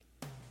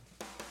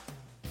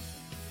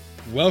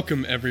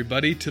Welcome,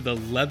 everybody, to the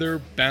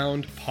Leather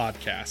Bound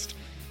Podcast.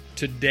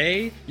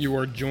 Today, you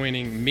are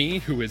joining me,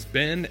 who is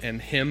Ben,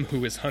 and him,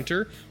 who is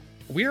Hunter.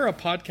 We are a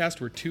podcast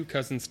where two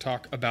cousins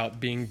talk about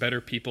being better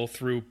people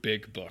through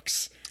big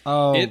books.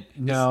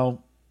 No.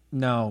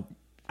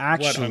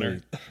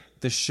 Actually,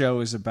 the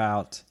show is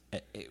about...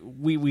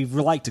 We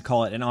like to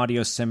call it an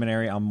audio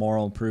seminary on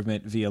moral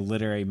improvement via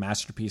literary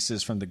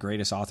masterpieces from the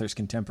greatest authors,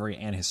 contemporary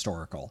and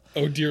historical.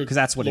 Oh, dear because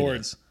that's what Lord. it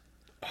is.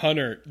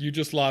 Hunter, you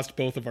just lost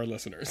both of our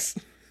listeners.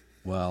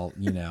 Well,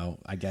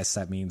 I guess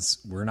that means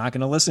we're not going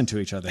to listen to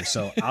each other.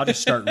 So I'll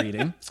just start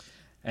reading.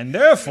 And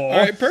therefore... All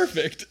right,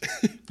 perfect.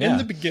 Yeah. In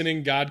the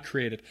beginning, God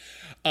created.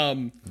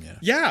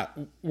 Yeah,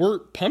 we're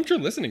pumped you're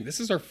listening. This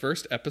is our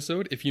first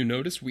episode. If you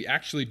noticed, we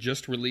actually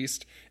just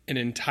released an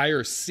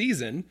entire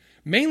season,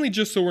 mainly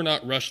just so we're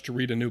not rushed to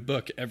read a new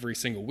book every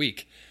single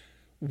week.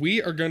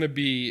 We are going to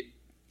be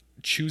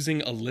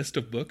choosing a list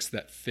of books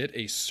that fit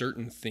a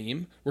certain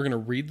theme. We're going to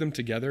read them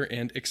together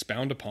and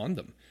expound upon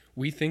them.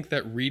 We think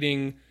that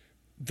reading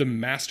the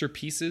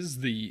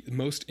masterpieces, the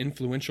most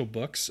influential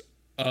books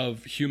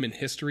of human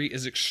history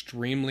is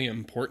extremely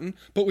important,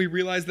 but we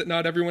realize that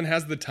not everyone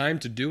has the time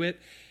to do it,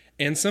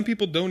 and some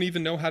people don't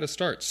even know how to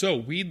start. So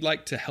we'd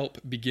like to help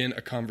begin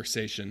a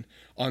conversation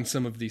on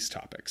some of these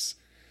topics.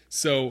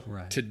 So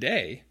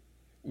Today,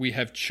 we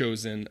have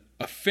chosen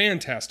a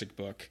fantastic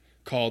book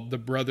called The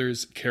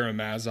Brothers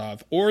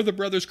Karamazov, or The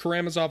Brothers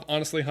Karamazov.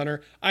 Honestly,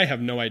 Hunter, I have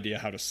no idea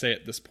how to say it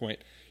at this point.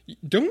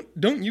 Don't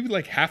you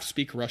half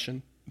speak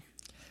Russian?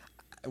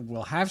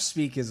 Well, half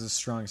speak is a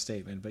strong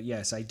statement, but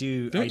yes, I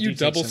do. Don't you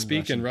double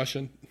speak in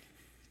Russian?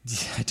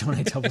 Yeah, don't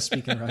I double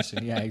speak in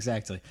Russian? Yeah,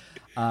 exactly.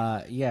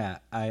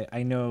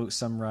 I know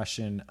some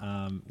Russian,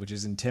 which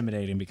is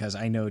intimidating because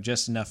I know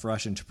just enough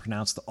Russian to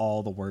pronounce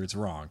all the words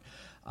wrong.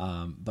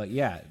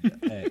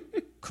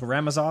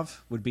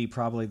 Karamazov would be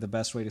probably the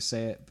best way to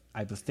say it.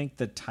 I think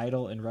the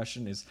title in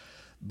Russian is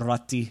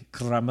Brati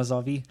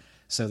Karamazovi.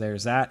 So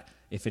there's that.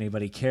 If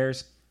anybody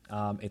cares,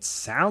 it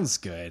sounds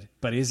good,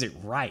 but is it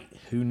right?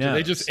 Who knows? Do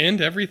they just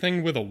end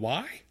everything with a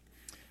Y?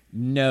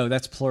 No,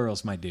 that's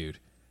plurals, my dude.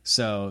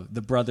 So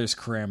the Brothers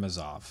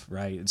Karamazov,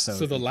 right? And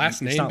so the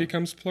last name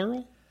becomes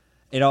plural?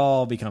 It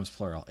all becomes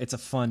plural. It's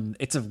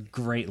a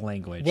great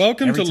language.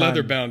 Welcome to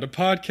Leatherbound, a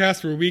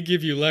podcast where we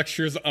give you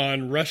lectures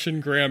on Russian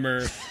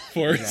grammar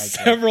for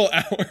several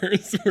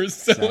hours. We're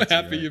so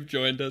happy you've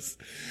joined us.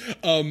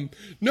 But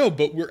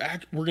we're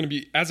going to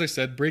be, as I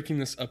said, breaking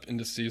this up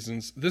into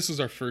seasons. This is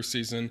our first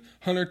season.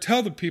 Hunter,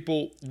 tell the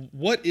people,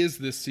 what is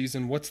this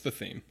season? What's the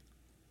theme?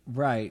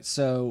 Right.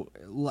 So,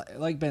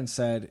 like Ben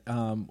said,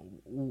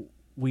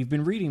 we've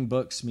been reading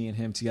books, me and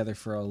him, together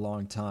for a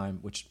long time,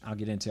 which I'll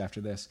get into after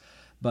this.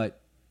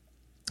 But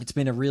it's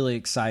been a really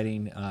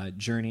exciting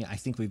journey. I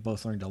think we've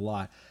both learned a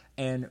lot.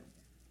 And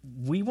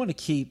we want to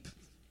keep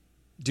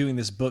doing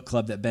this book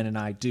club that Ben and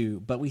I do.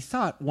 But we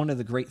thought one of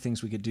the great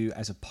things we could do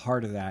as a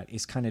part of that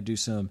is kind of do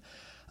some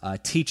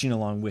teaching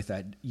along with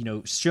that,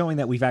 showing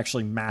that we've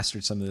actually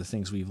mastered some of the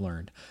things we've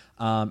learned.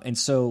 And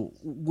so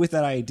with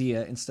that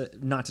idea,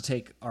 instead, not to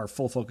take our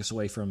full focus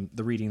away from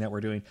the reading that we're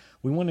doing,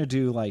 we want to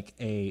do like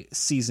a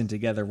season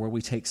together where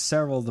we take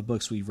several of the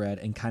books we've read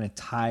and kind of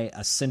tie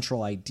a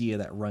central idea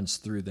that runs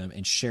through them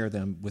and share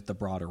them with the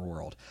broader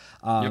world.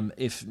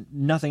 If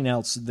nothing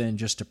else than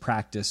just to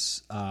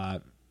practice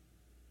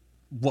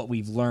what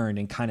we've learned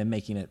and kind of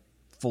making it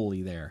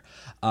fully there.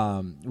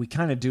 We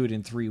kind of do it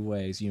in three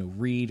ways,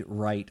 read,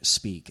 write,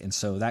 speak. And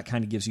so that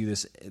kind of gives you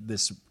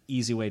this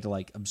easy way to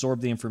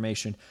absorb the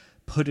information,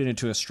 put it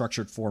into a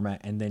structured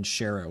format, and then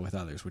share it with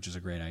others, which is a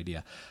great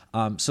idea.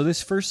 So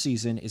this first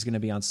season is going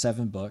to be on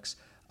 7 books.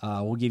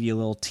 We'll give you a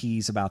little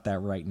tease about that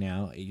right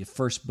now. Your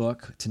first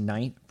book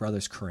tonight,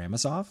 Brothers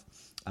Karamazov,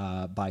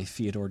 by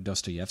Fyodor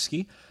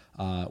Dostoevsky.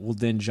 We'll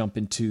then jump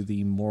into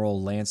The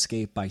Moral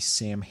Landscape by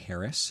Sam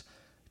Harris.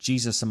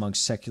 Jesus Among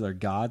Secular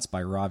Gods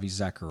by Ravi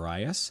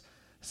Zacharias.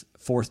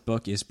 Fourth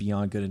book is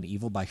Beyond Good and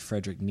Evil by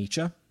Friedrich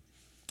Nietzsche.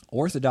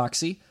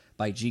 Orthodoxy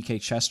by G.K.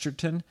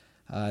 Chesterton.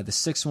 The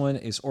sixth one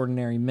is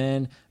Ordinary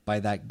Men by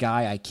that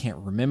guy I can't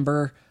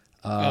remember.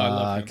 I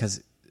love him.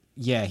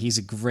 Yeah, he's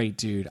a great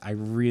dude. I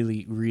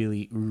really,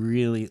 really,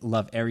 really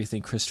love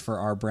everything Christopher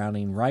R.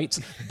 Browning writes.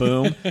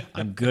 Boom.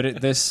 I'm good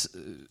at this.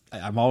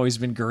 I've always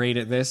been great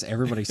at this.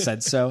 Everybody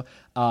said so.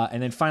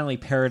 And then finally,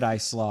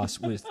 Paradise Lost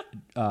with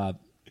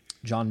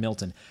John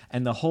Milton.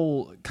 And the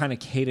whole kind of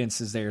cadence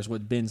is there is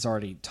what Ben's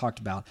already talked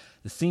about.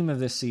 The theme of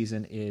this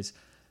season is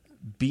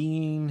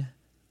being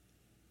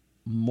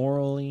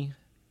morally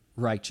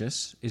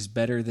righteous is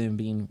better than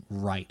being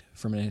right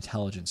from an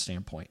intelligence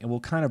standpoint. And we'll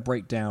kind of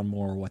break down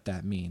more what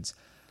that means.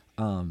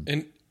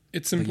 And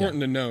it's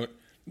important to note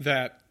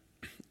that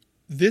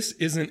this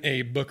isn't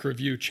a book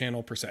review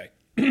channel per se.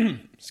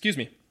 Excuse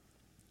me.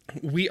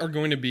 We are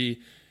going to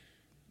be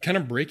kind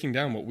of breaking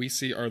down what we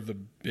see are the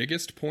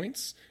biggest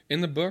points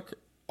in the book,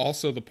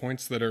 also the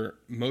points that are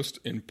most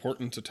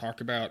important to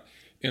talk about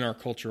in our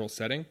cultural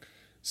setting.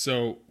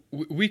 So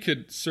we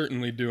could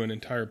certainly do an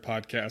entire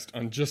podcast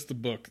on just the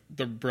book,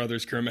 The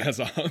Brothers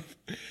Karamazov,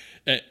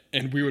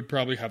 and we would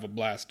probably have a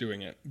blast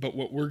doing it. But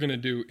what we're going to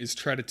do is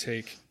try to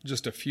take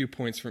just a few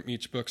points from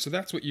each book. So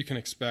that's what you can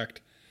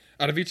expect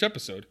out of each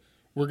episode.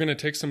 We're going to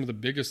take some of the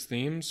biggest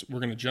themes. We're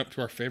going to jump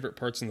to our favorite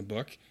parts in the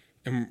book,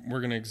 and we're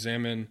going to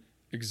examine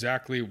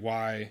exactly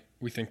why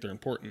we think they're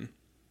important.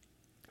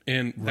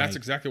 And that's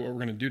exactly what we're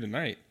going to do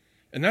tonight.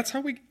 And that's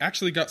how we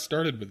actually got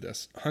started with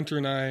this. Hunter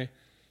and I,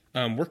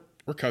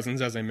 we're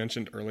cousins, as I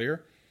mentioned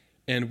earlier,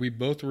 and we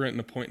both were at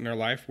a point in our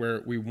life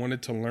where we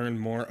wanted to learn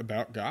more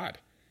about God.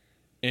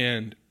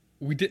 And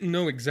we didn't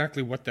know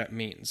exactly what that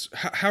means.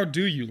 How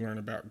do you learn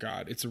about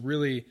God? It's a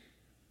really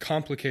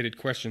complicated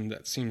question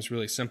that seems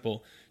really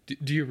simple.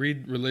 Do you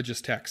read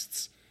religious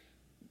texts?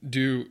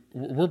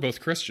 We're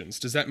both Christians.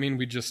 Does that mean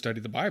we just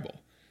study the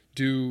Bible?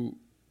 Do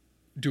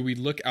we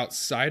look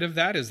outside of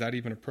that? Is that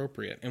even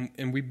appropriate?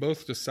 And we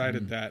both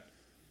decided that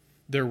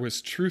there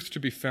was truth to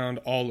be found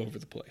all over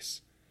the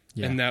place.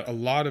 Yeah. And that a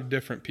lot of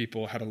different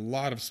people had a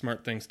lot of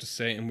smart things to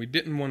say, and we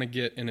didn't want to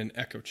get in an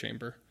echo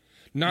chamber.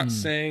 Not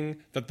saying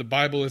that the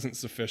Bible isn't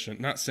sufficient,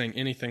 not saying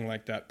anything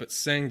like that, but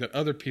saying that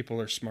other people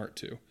are smart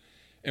too.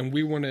 And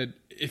we wanted,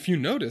 if you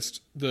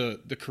noticed, the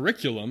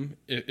curriculum,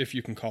 if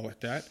you can call it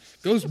that,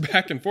 goes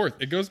back and forth.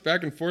 It goes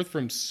back and forth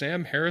from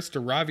Sam Harris to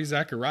Ravi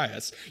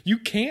Zacharias. You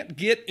can't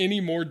get any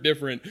more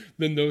different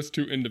than those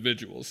two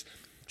individuals.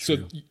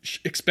 True. So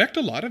expect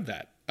a lot of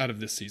that out of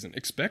this season.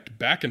 Expect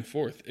back and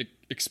forth.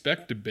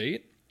 Expect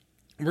debate.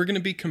 We're going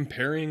to be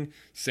comparing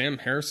Sam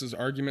Harris's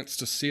arguments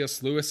to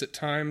C.S. Lewis at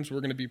times.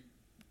 We're going to be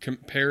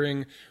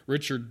comparing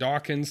Richard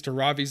Dawkins to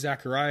Ravi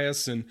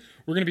Zacharias, and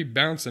we're going to be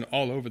bouncing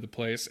all over the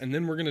place. And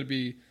then we're going to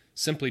be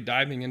simply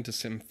diving into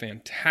some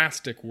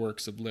fantastic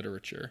works of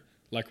literature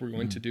like we're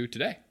going to do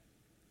today.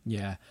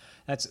 Yeah,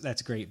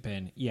 that's great,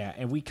 Ben. Yeah,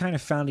 and we kind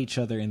of found each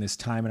other in this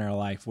time in our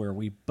life where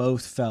we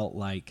both felt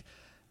like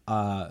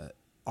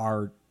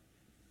our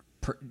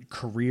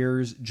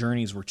careers,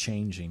 journeys were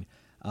changing.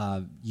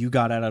 You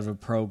got out of a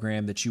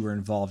program that you were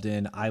involved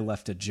in. I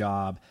left a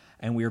job,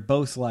 and we were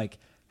both like,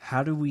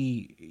 what are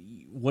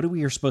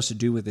we supposed to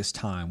do with this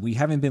time? We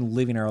haven't been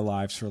living our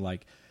lives for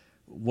like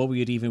what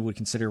we would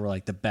consider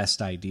like the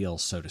best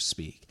ideals, so to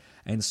speak.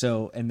 And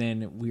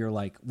then we were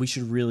like, we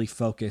should really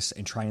focus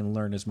and try and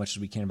learn as much as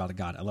we can about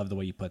God. I love the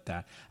way you put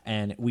that.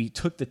 And we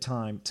took the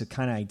time to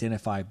kind of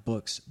identify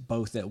books,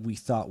 both that we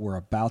thought were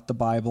about the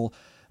Bible,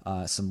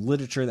 some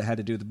literature that had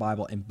to do with the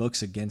Bible, and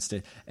books against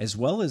it, as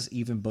well as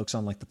even books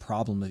on like the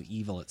problem of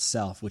evil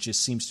itself, which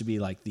just seems to be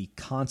like the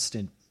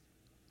constant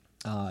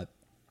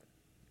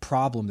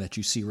problem that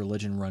you see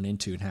religion run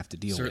into and have to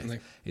deal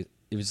with.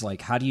 It was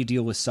like, how do you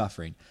deal with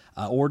suffering?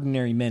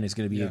 Ordinary Men is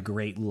going to be a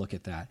great look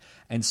at that.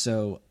 And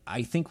so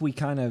I think we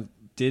kind of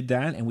did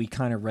that, and we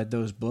kind of read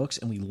those books,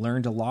 and we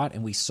learned a lot,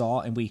 and we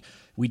saw, and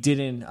we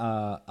didn't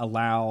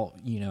allow,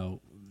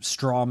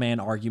 straw man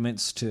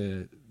arguments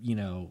to,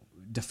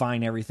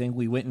 define everything.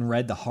 We went and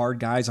read the hard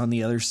guys on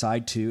the other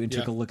side too, and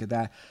took a look at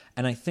that.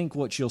 And I think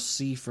what you'll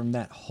see from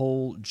that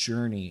whole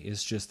journey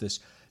is just this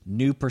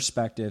new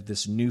perspective,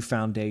 this new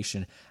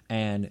foundation,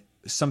 and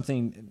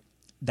something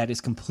that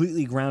is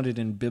completely grounded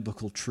in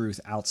biblical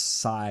truth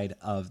outside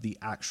of the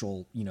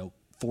actual,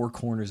 four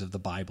corners of the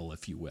Bible,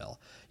 if you will.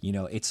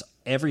 It's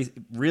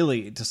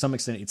really, to some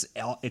extent,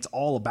 it's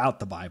all about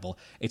the Bible.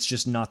 It's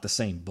just not the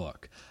same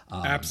book.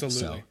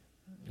 Absolutely.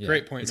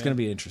 Great point. It's going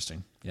to be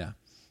interesting. Yeah.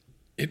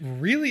 It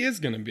really is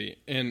going to be.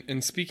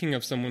 And speaking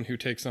of someone who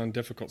takes on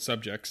difficult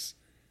subjects,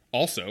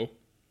 also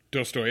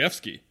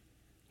Dostoevsky.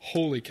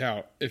 Holy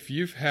cow. If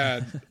you've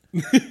had,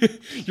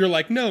 you're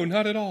like, no,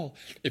 not at all.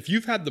 If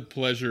you've had the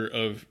pleasure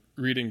of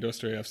reading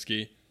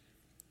Dostoevsky,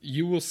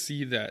 you will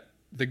see that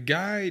the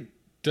guy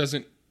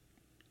doesn't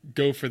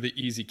go for the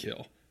easy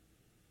kill.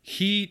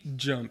 He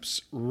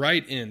jumps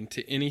right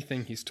into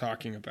anything he's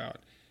talking about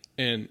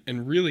and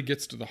really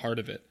gets to the heart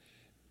of it.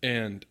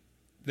 And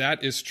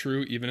that is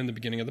true even in the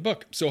beginning of the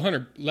book. So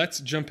Hunter, let's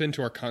jump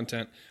into our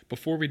content.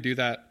 Before we do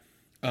that,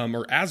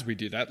 or as we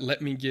do that,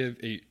 let me give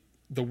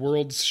the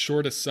world's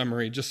shortest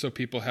summary, just so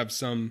people have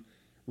some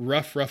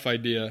rough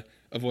idea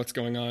of what's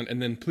going on.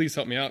 And then please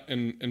help me out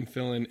and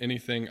fill in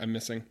anything I'm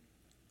missing.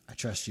 I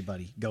trust you,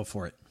 buddy. Go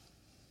for it.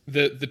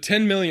 The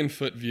 10 million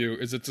foot view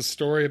is it's a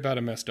story about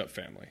a messed up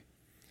family.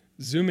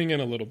 Zooming in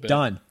a little bit.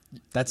 Done.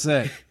 That's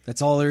it.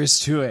 That's all there is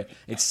to it.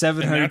 It's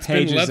 700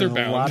 pages and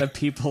a lot of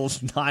people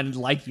not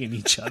liking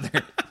each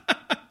other.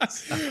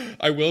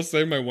 I will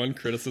say my one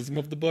criticism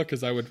of the book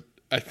is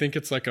I think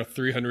it's like a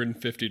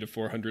 350 to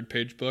 400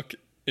 page book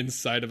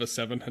inside of a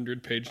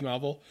 700 page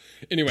novel.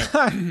 Anyway,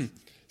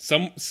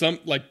 some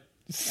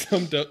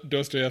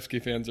Dostoevsky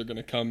fans are going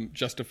to come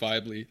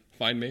justifiably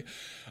find me.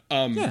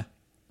 Yeah,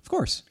 of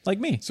course, like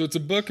me. So it's a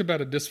book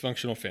about a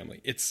dysfunctional family.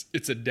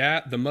 It's a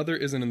dad. The mother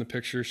isn't in the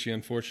picture. She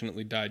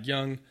unfortunately died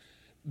young.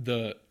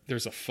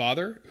 There's a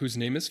father whose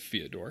name is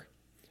Fyodor,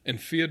 and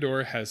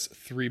Fyodor has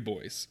 3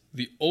 boys.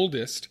 The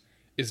oldest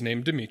is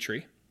named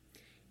Dmitri.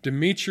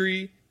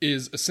 Dmitri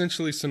is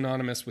essentially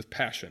synonymous with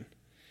passion.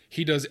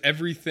 He does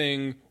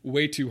everything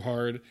way too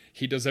hard.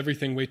 He does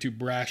everything way too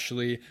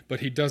brashly, but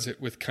he does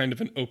it with kind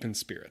of an open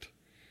spirit.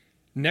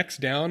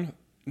 Next down,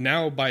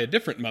 now by a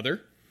different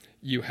mother,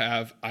 you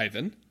have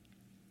Ivan.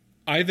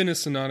 Ivan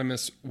is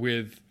synonymous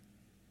with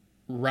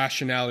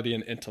rationality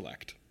and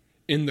intellect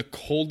in the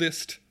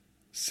coldest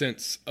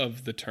sense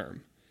of the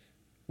term,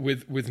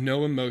 with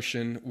no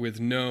emotion, with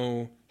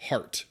no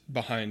heart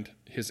behind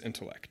his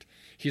intellect.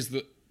 He's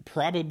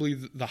probably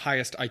the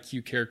highest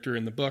IQ character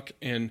in the book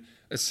and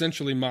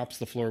essentially mops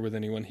the floor with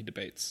anyone he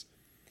debates.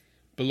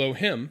 Below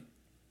him,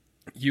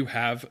 you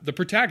have the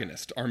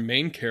protagonist, our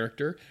main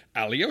character,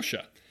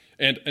 Alyosha.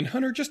 And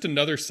Hunter, just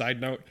another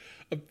side note,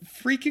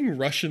 freaking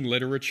Russian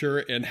literature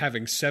and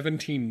having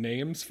 17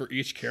 names for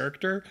each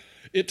character,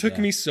 it took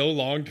me so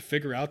long to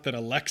figure out that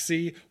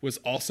Alexei was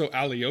also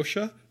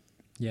Alyosha.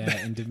 Yeah,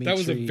 and Dmitri that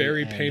was a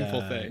very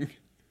painful thing.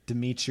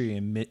 Dmitri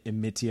and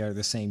Mitya are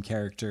the same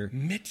character.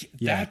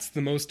 That's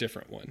the most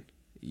different one.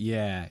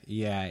 Yeah,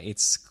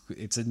 it's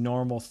a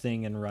normal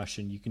thing in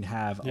Russian. You can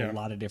have a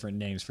lot of different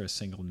names for a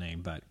single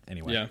name, but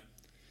anyway. Yeah.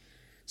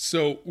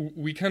 So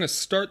we kind of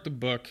start the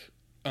book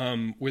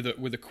with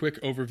a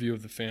quick overview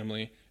of the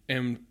family,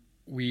 and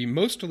we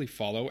mostly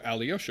follow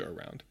Alyosha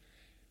around.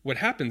 What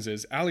happens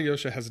is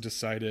Alyosha has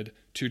decided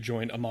to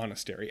join a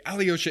monastery.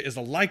 Alyosha is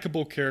a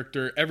likable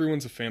character.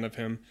 Everyone's a fan of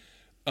him,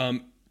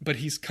 but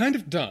he's kind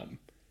of dumb.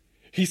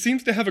 He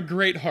seems to have a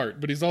great heart,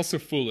 but he's also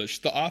foolish.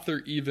 The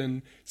author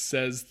even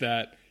says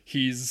that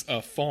he's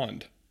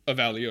fond of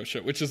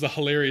Alyosha, which is a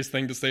hilarious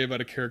thing to say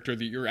about a character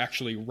that you're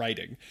actually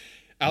writing.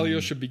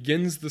 Alyosha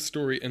begins the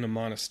story in a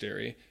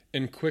monastery,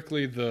 and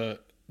quickly the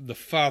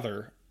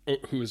father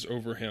who is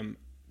over him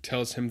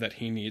tells him that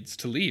he needs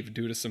to leave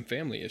due to some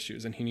family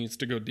issues, and he needs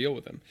to go deal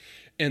with them.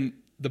 And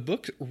the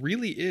book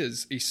really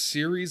is a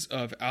series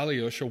of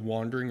Alyosha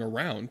wandering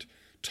around,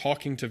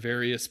 talking to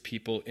various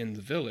people in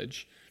the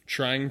village,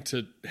 trying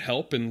to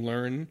help and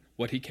learn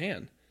what he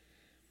can.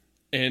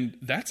 And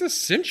that's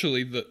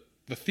essentially the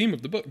theme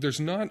of the book.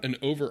 There's not an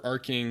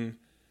overarching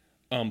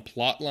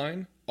plot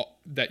line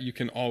that you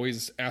can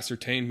always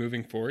ascertain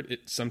moving forward.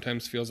 It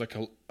sometimes feels like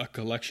a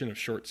collection of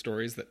short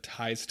stories that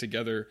ties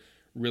together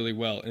really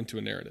well into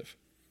a narrative.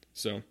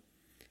 So,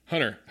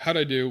 Hunter, how'd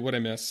I do? What'd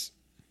I miss?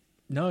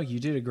 No, you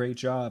did a great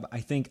job. I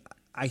think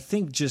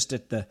just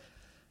the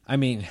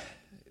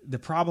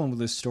problem with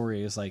this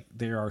story is like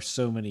there are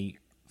so many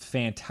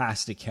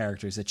fantastic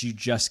characters that you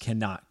just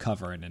cannot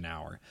cover in an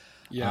hour.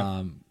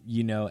 Yeah.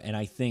 And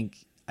I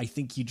think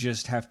you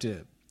just have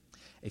to,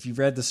 if you've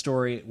read the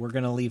story, we're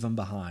going to leave them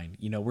behind.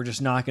 We're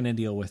just not going to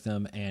deal with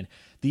them. And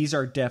these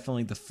are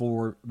definitely the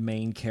four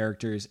main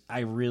characters. I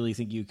really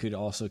think you could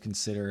also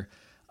consider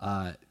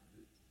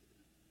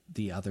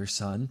the other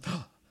son.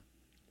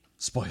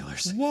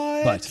 Spoilers.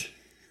 What?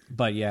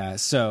 But yeah,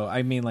 so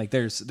I mean, like,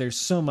 there's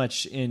so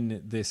much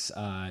in this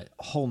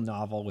whole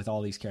novel with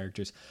all these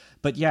characters.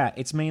 But yeah,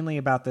 it's mainly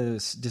about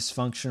this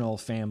dysfunctional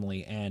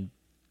family, and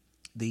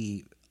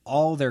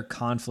all their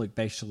conflict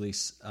basically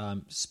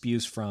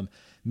spews from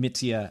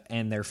Mitya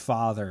and their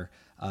father,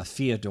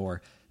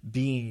 Fyodor,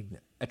 being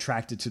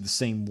attracted to the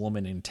same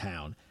woman in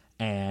town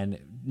and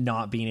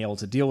not being able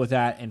to deal with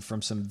that, and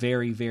from some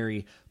very,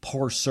 very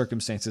poor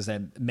circumstances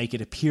that make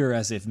it appear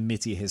as if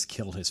Mitya has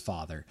killed his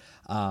father.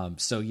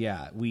 So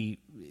yeah,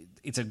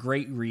 it's a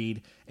great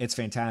read. It's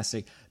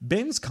fantastic.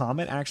 Ben's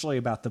comment actually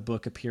about the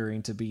book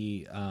appearing to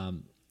be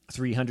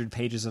 300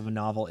 pages of a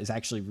novel is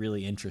actually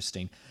really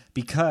interesting,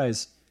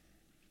 because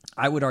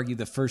I would argue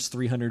the first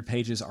 300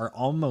 pages are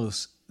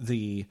almost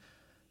the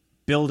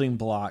building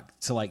block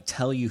to like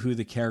tell you who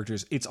the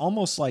characters. It's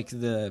almost like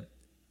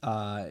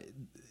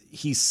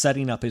he's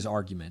setting up his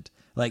argument.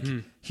 Like,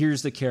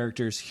 here's the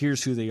characters,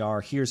 here's who they are,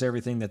 here's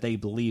everything that they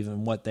believe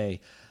and what they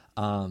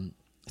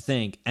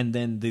think. And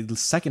then the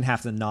second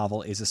half of the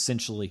novel is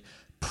essentially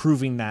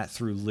proving that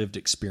through lived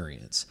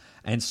experience.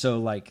 And so,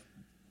 like,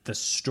 the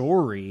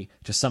story,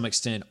 to some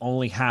extent,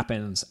 only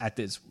happens at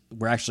this,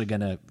 we're actually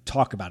going to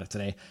talk about it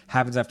today,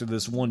 happens after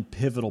this one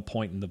pivotal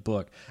point in the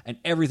book. And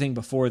everything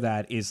before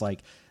that is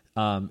like,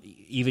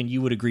 even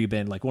you would agree,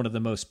 Ben, like one of the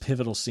most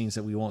pivotal scenes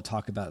that we won't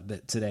talk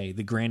about today,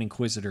 the Grand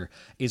Inquisitor,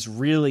 is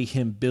really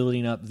him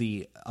building up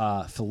the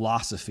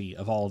philosophy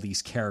of all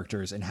these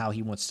characters and how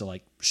he wants to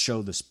like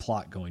show this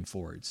plot going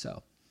forward.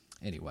 So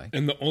anyway.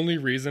 And the only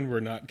reason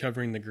we're not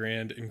covering the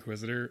Grand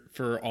Inquisitor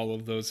for all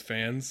of those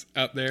fans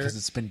out there, because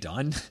it's been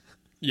done.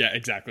 Yeah,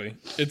 exactly.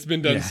 It's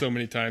been done so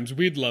many times.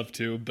 We'd love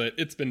to, but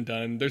it's been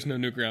done. There's no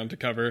new ground to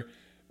cover.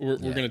 We're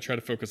going to try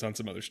to focus on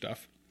some other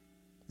stuff.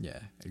 Yeah,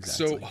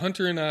 exactly. So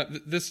Hunter and I,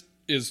 this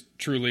is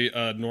truly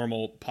a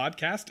normal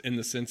podcast in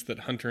the sense that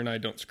Hunter and I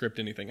don't script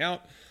anything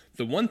out.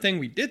 The one thing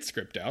we did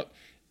script out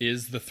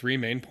is the three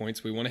main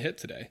points we want to hit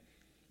today.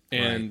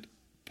 And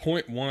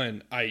point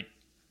one,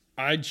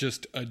 I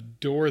just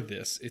adore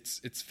this.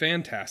 It's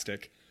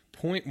fantastic.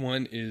 Point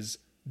one is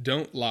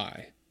don't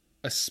lie,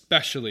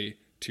 especially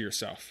to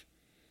yourself.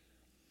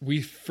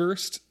 We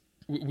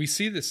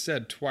see this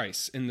said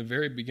twice in the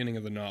very beginning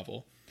of the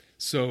novel.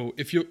 So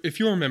if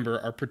you remember,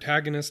 our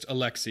protagonist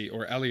Alexei,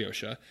 or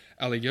Alyosha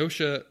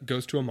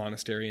goes to a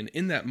monastery, and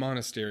in that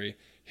monastery,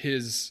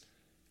 his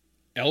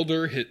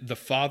elder, the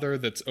father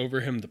that's over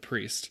him, the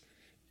priest,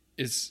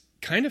 is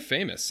kind of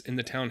famous in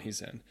the town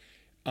he's in.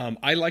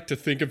 I like to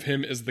think of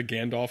him as the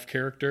Gandalf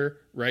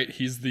character, right?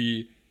 He's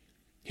the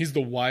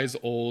wise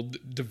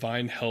old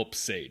divine help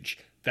sage.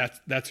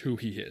 That's who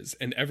he is,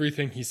 and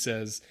everything he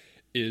says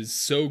is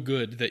so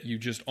good that you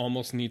just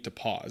almost need to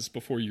pause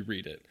before you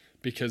read it,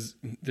 because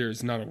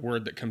there's not a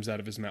word that comes out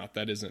of his mouth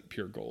that isn't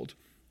pure gold.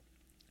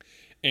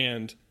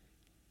 And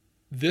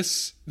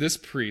this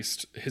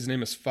priest, his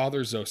name is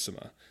Father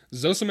Zosima.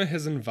 Zosima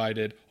has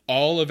invited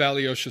all of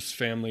Alyosha's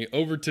family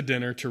over to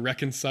dinner to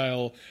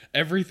reconcile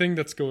everything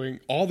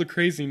all the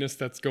craziness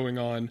that's going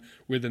on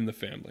within the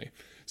family.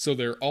 So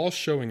they're all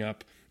showing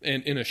up,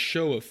 and in a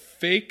show of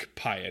fake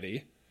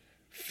piety,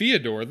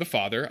 Fyodor, the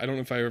father, I don't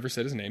know if I ever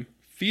said his name,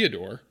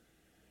 Fyodor,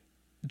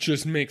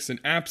 just makes an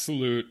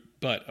absolute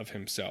butt of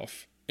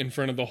himself. In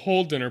front of the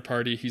whole dinner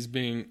party, he's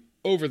being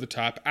over the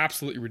top,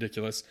 absolutely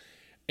ridiculous,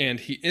 and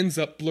he ends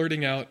up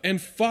blurting out,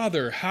 "And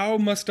Father, how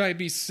must I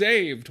be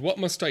saved? What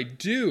must I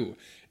do?"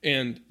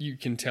 And you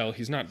can tell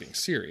he's not being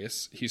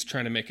serious. He's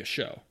trying to make a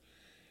show.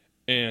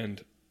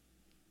 And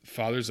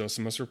Father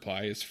Zosima's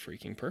reply is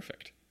freaking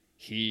perfect.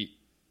 He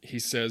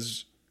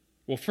says,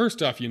 "Well,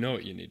 first off, you know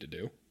what you need to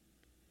do,"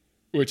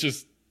 which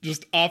is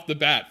just off the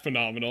bat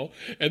phenomenal.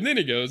 And then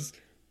he goes,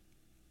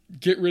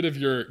 get rid of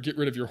your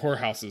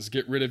whorehouses,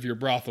 get rid of your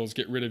brothels,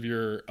 get rid of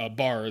your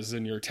bars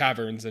and your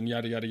taverns and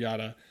yada, yada,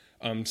 yada.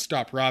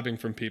 Stop robbing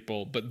from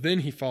people. But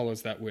then he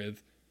follows that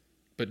with,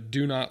 "But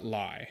do not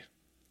lie,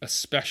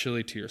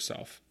 especially to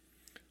yourself."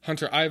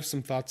 Hunter, I have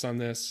some thoughts on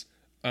this,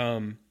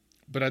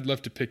 but I'd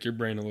love to pick your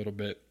brain a little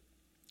bit.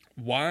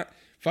 Why?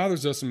 Father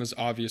Zosima is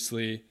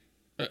obviously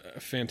a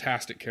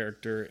fantastic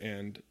character,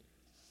 and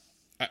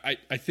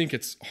I think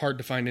it's hard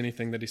to find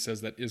anything that he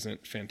says that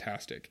isn't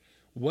fantastic.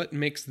 What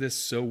makes this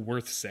so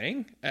worth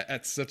saying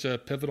at such a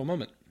pivotal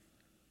moment?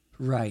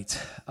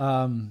 Right.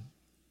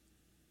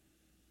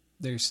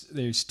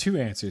 There's two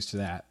answers to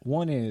that.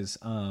 One is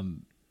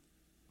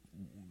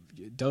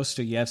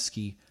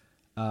Dostoevsky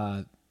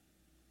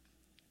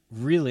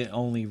really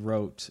only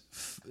wrote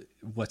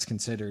what's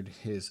considered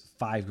his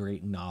 5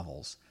 great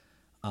novels.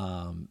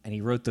 And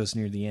he wrote those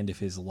near the end of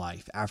his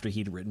life, after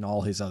he'd written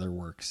all his other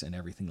works and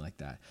everything like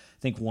that. I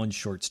think one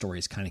short story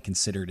is kind of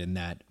considered in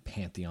that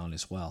pantheon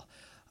as well.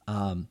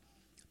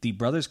 The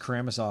Brothers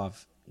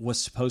Karamazov was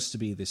supposed to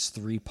be this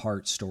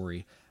 3-part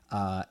story,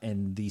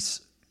 and the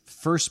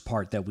first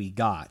part that we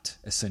got,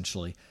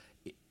 essentially,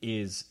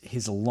 is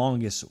his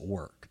longest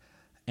work.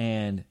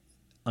 And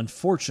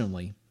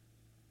unfortunately,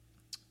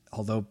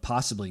 although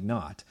possibly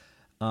not,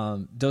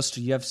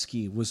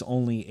 Dostoevsky was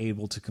only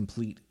able to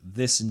complete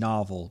this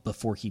novel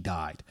before he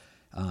died.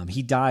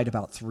 He died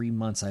about 3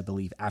 months, I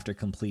believe, after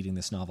completing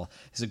this novel.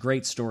 It's a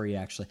great story,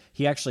 actually.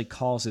 He actually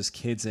calls his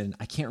kids in.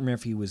 I can't remember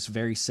if he was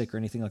very sick or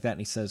anything like that. And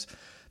he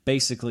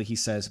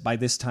says, by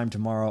this time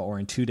tomorrow or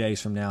in 2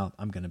 days from now,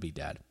 I'm going to be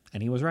dead.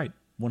 And he was right.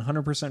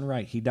 100%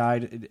 right. He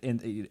died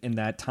in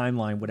that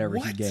timeline, whatever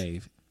he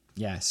gave.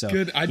 Yeah. So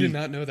good. I did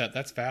not know that.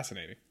 That's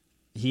fascinating.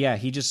 Yeah,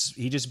 he just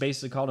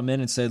basically called them in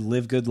and said,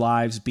 live good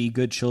lives, be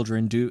good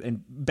children,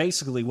 and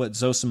basically what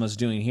Zosima's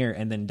doing here,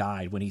 and then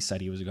died when he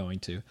said he was going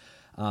to.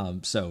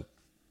 So,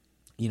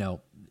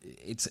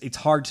 it's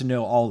hard to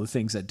know all the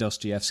things that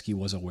Dostoevsky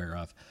was aware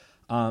of.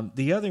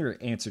 The other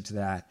answer to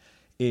that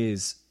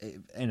is,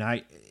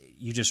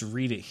 you just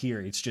read it here,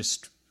 it's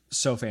just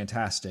so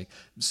fantastic.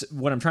 So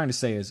what I'm trying to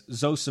say is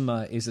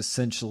Zosima is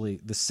essentially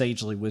the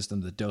sagely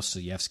wisdom that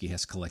Dostoevsky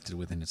has collected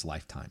within his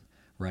lifetime.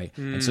 Right.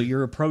 And so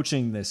you're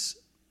approaching this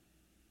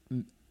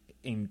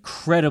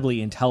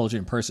incredibly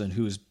intelligent person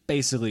who is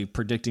basically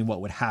predicting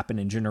what would happen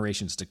in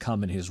generations to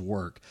come in his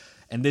work.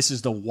 And this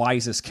is the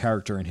wisest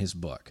character in his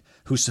book,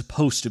 who's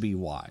supposed to be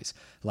wise.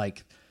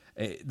 Like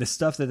the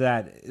stuff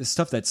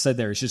that's said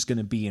there is just going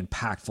to be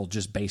impactful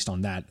just based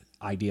on that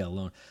idea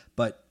alone.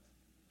 But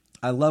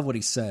I love what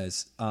he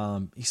says.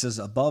 He says,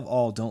 above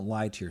all, don't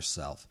lie to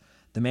yourself.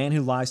 The man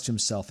who lies to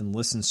himself and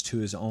listens to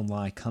his own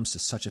lie comes to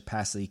such a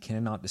pass that he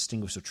cannot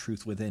distinguish the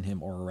truth within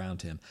him or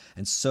around him,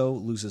 and so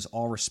loses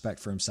all respect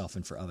for himself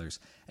and for others.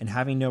 And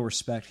having no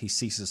respect, he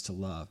ceases to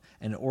love.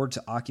 And in order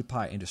to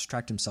occupy and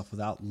distract himself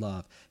without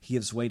love, he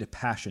gives way to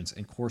passions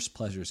and coarse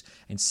pleasures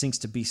and sinks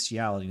to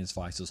bestiality in his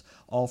vices,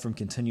 all from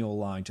continual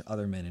lying to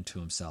other men and to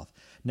himself.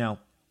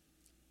 Now,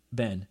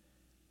 Ben,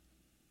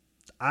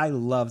 I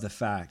love the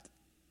fact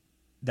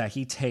that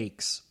he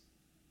takes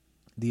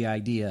the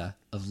idea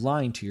of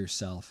lying to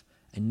yourself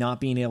and not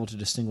being able to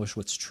distinguish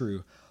what's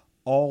true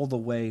all the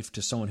way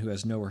to someone who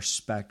has no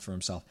respect for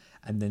himself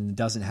and then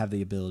doesn't have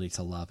the ability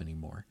to love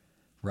anymore,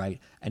 right?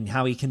 And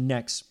how he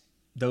connects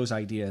those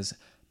ideas,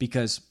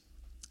 because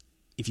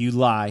if you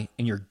lie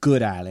and you're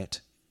good at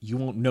it, you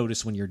won't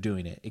notice when you're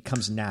doing it. It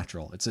comes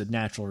natural. It's a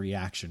natural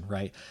reaction,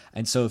 right?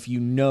 And so if you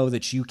know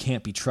that you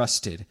can't be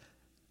trusted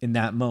in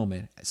that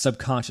moment,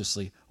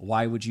 subconsciously,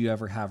 why would you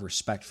ever have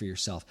respect for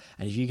yourself?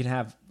 And if you can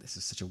have this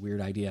is such a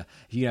weird idea.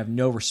 If you have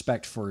no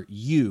respect for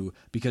you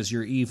because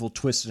you're evil,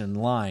 twisted, and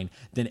lying,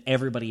 then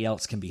everybody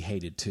else can be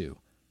hated too,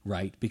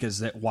 right? Because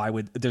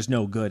there's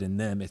no good in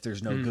them if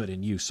there's no good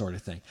in you, sort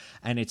of thing.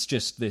 And it's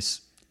just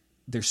this.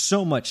 There's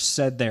so much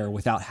said there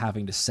without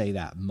having to say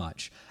that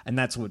much, and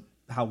that's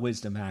how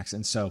wisdom acts.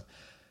 And so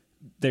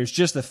there's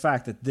just the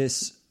fact that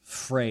this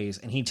phrase,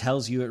 and he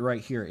tells you it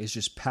right here, is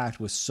just packed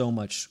with so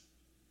much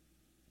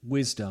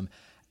wisdom.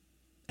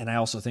 And I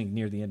also think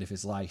near the end of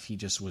his life, he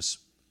just was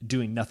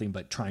doing nothing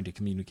but trying to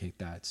communicate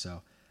that.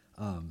 So,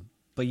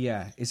 but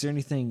yeah, is there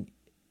anything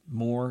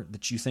more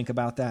that you think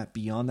about that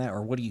beyond that,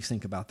 or what do you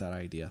think about that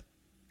idea?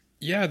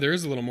 Yeah, there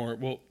is a little more.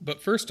 Well,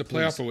 but first, to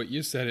play off of what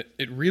you said,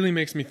 it really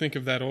makes me think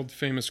of that old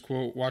famous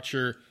quote, watch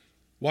your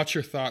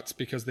thoughts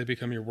because they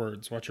become your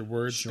words. Watch your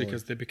words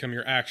because they become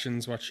your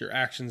actions. Watch your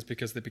actions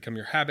because they become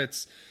your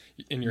habits.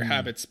 And your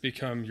habits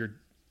become your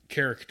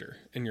character.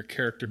 And your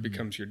character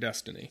becomes your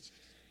destiny.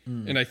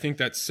 And I think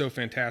that's so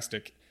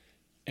fantastic.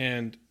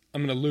 And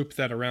I'm going to loop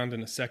that around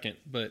in a second.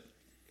 But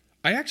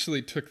I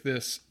actually took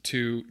this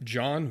to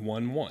John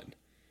 1:1,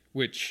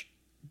 which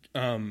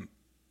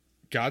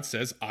God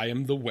says, I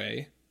am the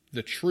way,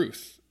 the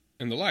truth,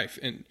 and the life.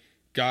 And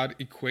God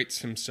equates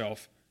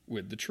himself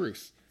with the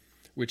truth,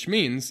 which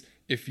means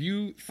if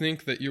you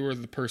think that you are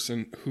the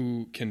person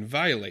who can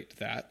violate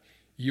that,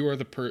 you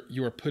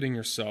are putting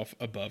yourself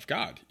above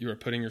God. You are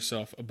putting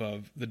yourself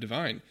above the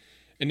divine.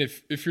 And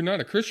if you're not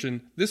a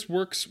Christian, this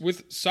works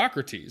with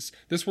Socrates.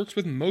 This works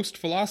with most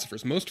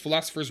philosophers. Most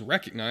philosophers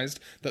recognized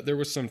that there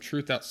was some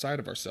truth outside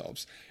of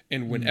ourselves.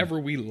 And whenever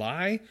we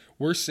lie,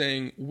 we're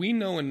saying we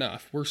know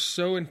enough. We're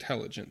so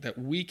intelligent that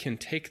we can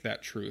take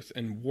that truth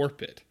and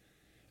warp it.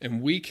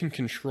 And we can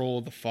control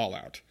the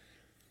fallout.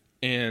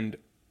 And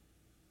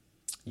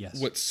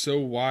what's so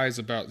wise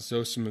about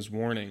Zosima's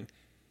warning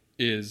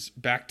is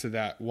back to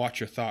that, watch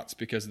your thoughts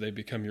because they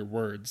become your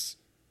words.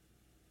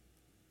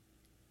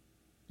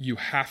 You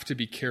have to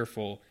be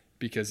careful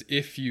because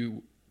if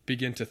you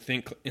begin to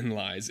think in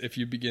lies, if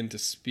you begin to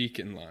speak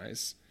in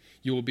lies,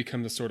 you will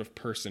become the sort of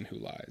person who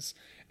lies.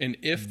 And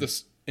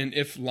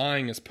if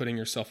lying is putting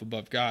yourself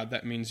above God,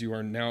 that means you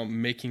are now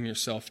making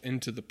yourself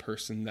into the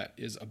person that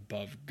is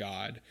above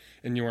God,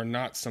 and you are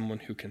not someone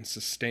who can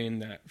sustain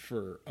that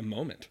for a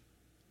moment.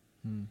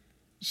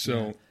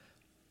 So,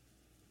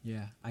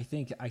 yeah, I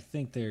think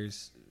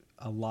there's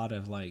a lot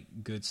of like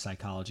good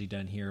psychology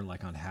done here,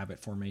 like on habit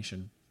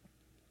formation.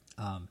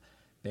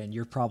 Ben,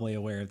 you're probably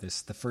aware of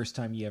this. The first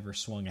time you ever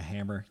swung a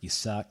hammer, you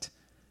sucked,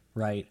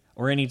 right?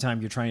 Or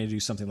anytime you're trying to do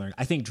something like,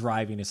 I think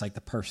driving is like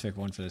the perfect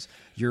one for this.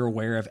 You're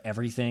aware of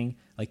everything,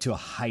 like to a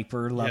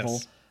hyper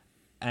level,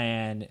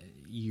 and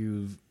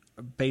you've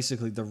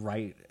basically the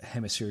right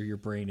hemisphere of your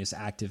brain is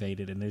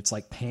activated, and it's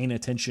like paying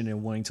attention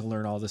and wanting to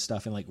learn all this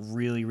stuff and like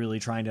really, really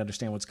trying to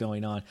understand what's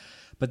going on.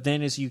 But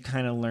then as you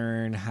kind of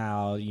learn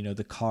how,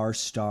 the car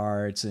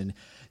starts and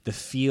the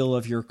feel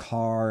of your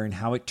car and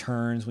how it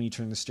turns when you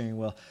turn the steering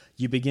wheel,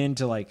 you begin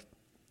to like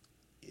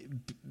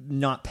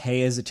not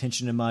pay as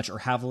attention to much or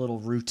have little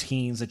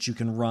routines that you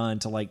can run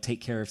to like take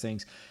care of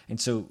things.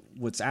 And so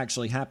what's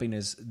actually happening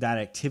is that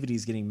activity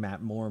is getting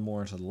mapped more and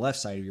more into the left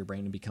side of your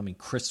brain and becoming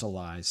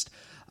crystallized,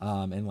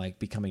 and like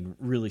becoming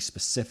really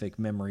specific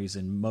memories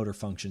and motor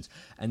functions.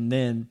 And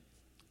then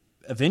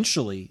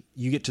eventually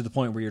you get to the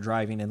point where you're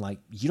driving and like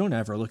you don't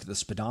ever look at the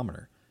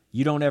speedometer.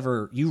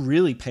 You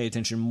really pay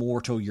attention more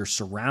to your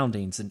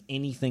surroundings than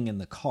anything in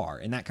the car.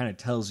 And that kind of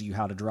tells you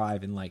how to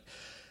drive. And like,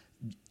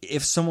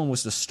 if someone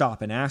was to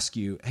stop and ask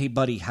you, hey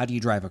buddy, how do you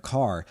drive a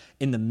car,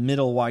 in the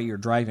middle while you're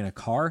driving a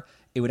car,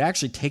 it would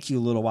actually take you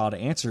a little while to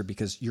answer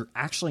because you're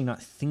actually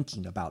not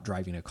thinking about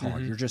driving a car.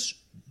 You're just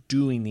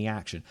doing the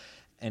action.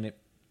 And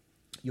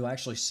you'll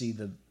actually see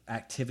the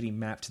activity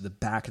mapped to the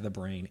back of the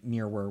brain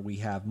near where we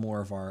have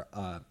more of our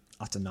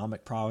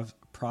autonomic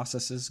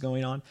processes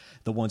going on,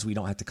 the ones we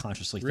don't have to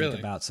consciously think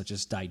about, such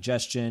as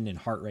digestion and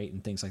heart rate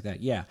and things like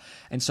that. Yeah.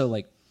 And so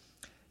like,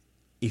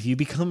 if you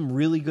become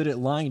really good at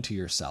lying to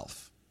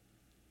yourself,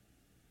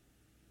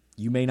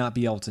 you may not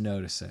be able to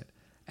notice it.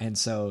 And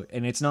so,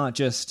 and it's not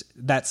just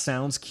that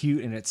sounds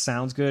cute and it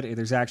sounds good.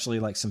 There's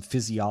actually like some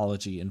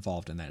physiology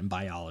involved in that and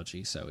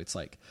biology. So it's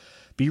like,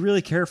 be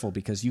really careful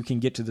because you can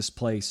get to this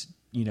place,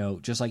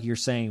 just like you're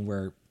saying,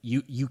 where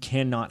you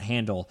cannot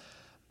handle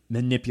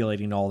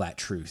manipulating all that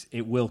truth.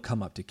 It will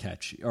come up to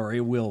catch you, or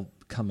it will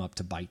come up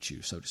to bite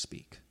you, so to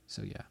speak.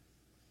 So yeah.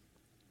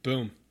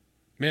 Boom.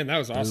 Man, that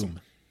was awesome.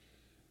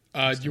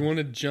 Do you want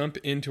to jump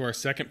into our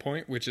second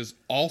point, which is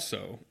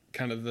also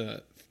kind of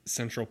the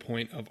central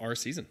point of our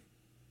season?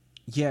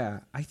 Yeah,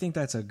 I think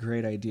that's a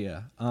great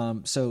idea.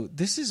 So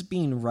this is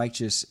being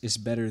righteous is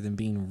better than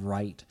being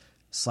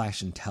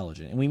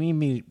right/intelligent. And we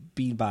mean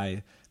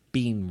by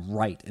being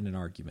right in an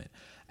argument.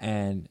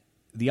 And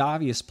the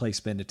obvious place,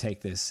 Ben, to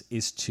take this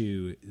is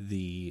to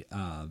the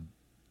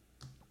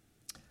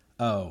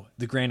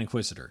Grand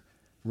Inquisitor,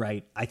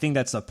 right? I think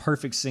that's the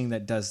perfect thing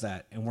that does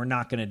that, and we're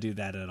not going to do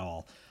that at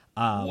all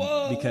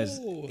because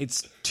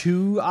it's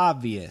too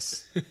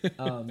obvious.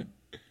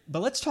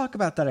 But let's talk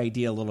about that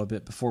idea a little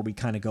bit before we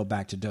kind of go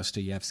back to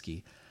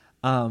Dostoevsky.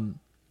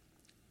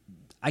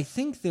 I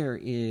think there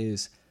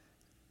is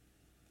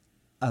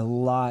a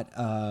lot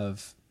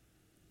of...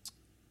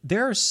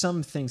 There are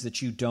some things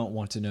that you don't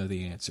want to know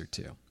the answer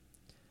to,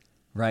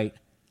 right?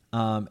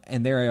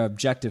 And there are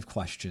objective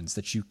questions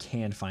that you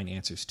can find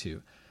answers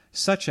to,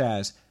 such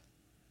as,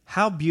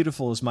 how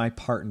beautiful is my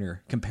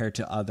partner compared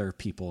to other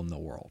people in the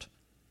world?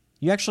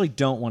 You actually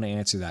don't want to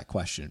answer that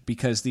question,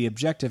 because the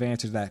objective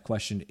answer to that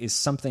question is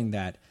something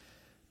that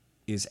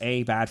is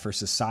A, bad for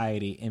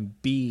society,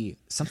 and B,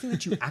 something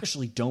that you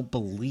actually don't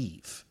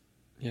believe,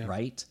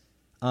 right?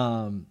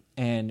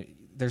 And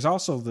there's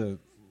also the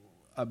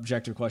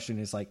objective question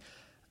is like,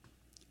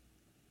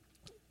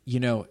 you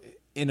know,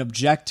 in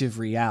objective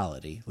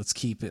reality, let's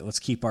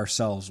keep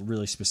ourselves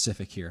really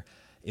specific here.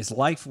 Is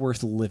life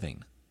worth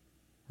living?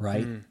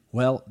 Right?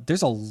 Well,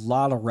 there's a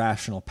lot of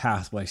rational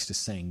pathways to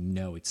saying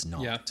no, it's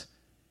not.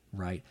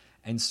 Right?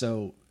 And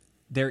so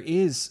there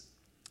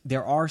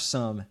are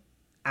some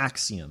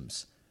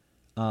axioms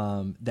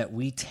that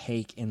we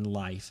take in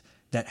life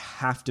that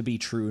have to be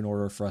true in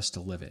order for us to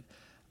live it.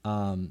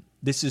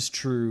 This is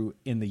true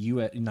in the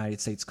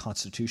United States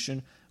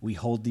Constitution. We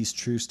hold these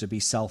truths to be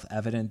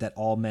self-evident that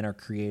all men are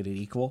created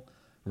equal,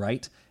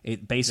 right?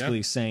 It basically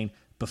is saying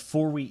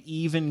before we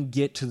even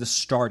get to the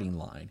starting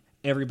line,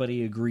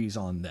 everybody agrees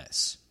on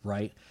this,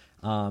 right?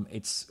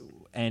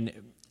 And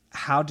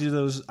how do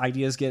those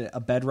ideas get a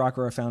bedrock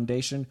or a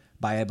foundation?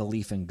 By a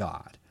belief in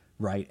God,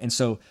 right? And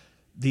so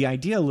the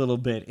idea a little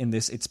bit in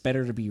this, it's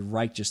better to be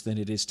righteous than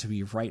it is to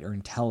be right or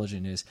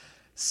intelligent, is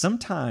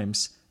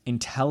sometimes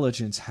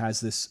intelligence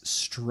has this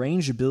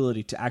strange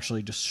ability to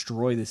actually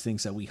destroy the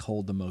things that we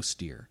hold the most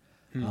dear.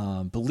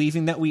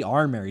 Believing that we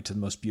are married to the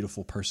most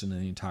beautiful person in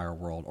the entire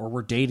world, or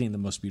we're dating the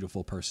most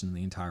beautiful person in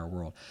the entire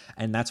world.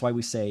 And that's why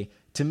we say,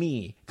 to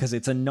me, because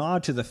it's a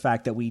nod to the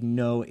fact that we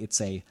know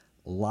it's a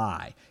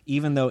lie,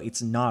 even though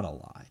it's not a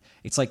lie.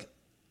 It's like,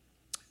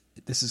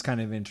 this is kind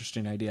of an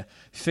interesting idea.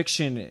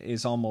 Fiction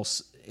is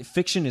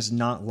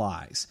not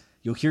lies.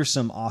 You'll hear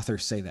some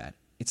authors say that.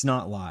 It's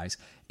not lies.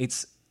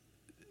 It's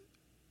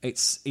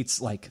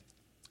like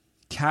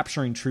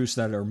capturing truths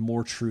that are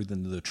more true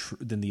than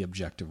the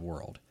objective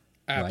world.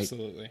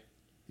 Absolutely. Right?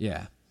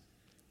 Yeah.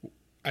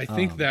 I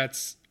think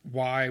that's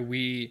why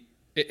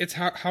it's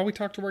how we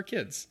talk to our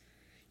kids.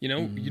 You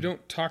know, you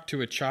don't talk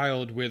to a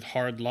child with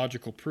hard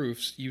logical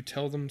proofs. You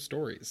tell them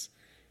stories.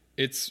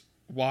 It's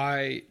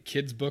why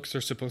kids' books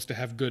are supposed to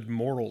have good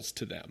morals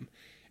to them.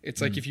 It's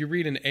like if you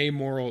read an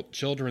amoral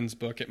children's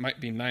book, it might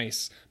be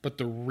nice, but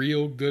the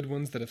real good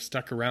ones that have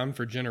stuck around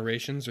for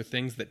generations are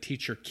things that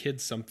teach your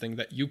kids something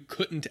that you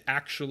couldn't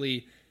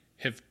actually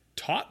have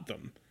taught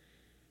them,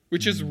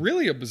 which is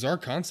really a bizarre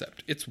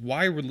concept. It's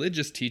why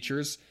religious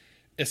teachers,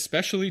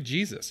 especially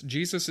Jesus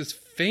is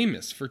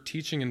famous for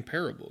teaching in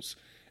parables.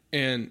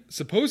 And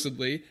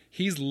supposedly,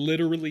 he's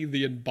literally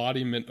the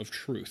embodiment of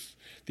truth.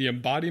 The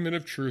embodiment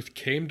of truth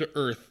came to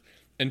earth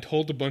and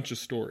told a bunch of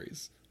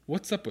stories.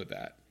 What's up with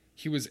that?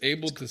 He was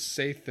able to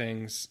say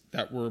things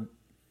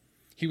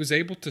he was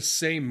able to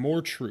say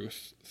more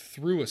truth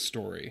through a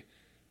story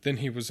than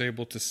he was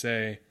able to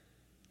say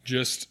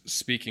just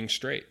speaking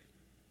straight,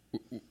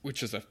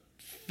 which is a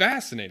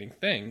fascinating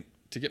thing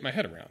to get my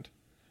head around.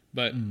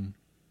 But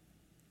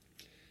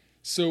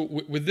so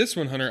with this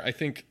one, Hunter, I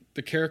think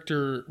the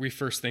character we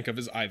first think of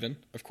is Ivan,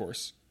 of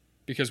course,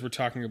 because we're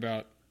talking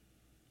about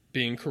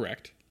being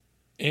correct.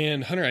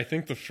 And Hunter, I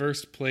think the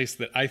first place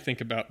that I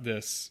think about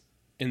this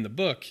in the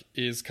book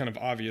is kind of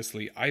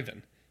obviously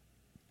Ivan.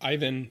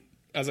 Ivan,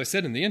 as I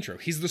said in the intro,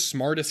 he's the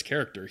smartest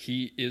character.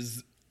 He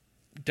is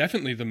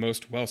definitely the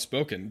most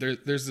well-spoken.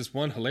 There's this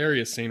one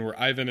hilarious scene where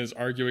Ivan is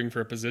arguing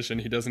for a position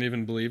he doesn't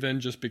even believe in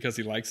just because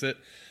he likes it.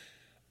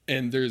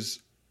 And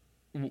there's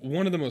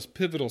one of the most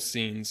pivotal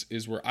scenes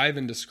is where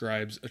Ivan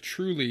describes a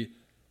truly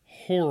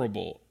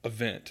horrible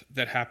event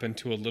that happened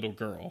to a little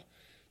girl,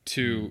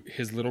 to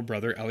his little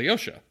brother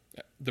Alyosha,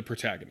 the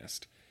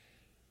protagonist.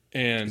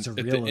 And it's a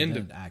at real the end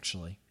event,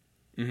 actually.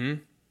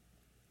 Yep.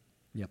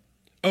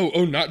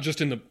 Oh, not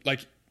just in the,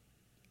 like,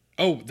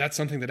 oh, that's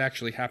something that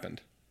actually happened.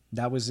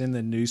 That was in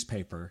the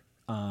newspaper,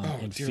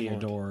 and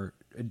Fyodor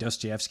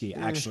Dostoevsky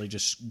actually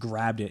just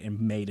grabbed it and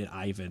made it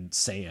Ivan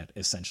say it,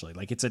 essentially.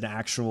 Like, it's an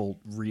actual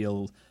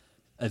real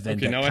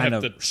event that kind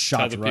of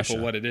shocked Russia. Tell the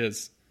people what it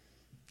is.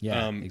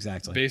 Yeah,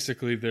 exactly.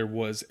 Basically, there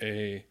was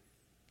a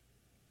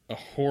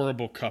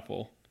horrible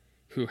couple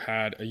who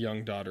had a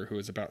young daughter who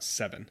was about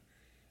 7.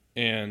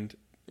 And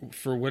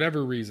for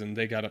whatever reason,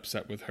 they got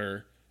upset with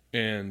her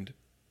and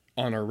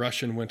on a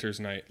Russian winter's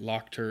night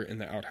locked her in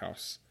the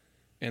outhouse.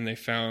 And they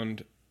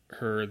found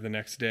her the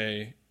next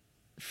day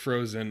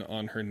frozen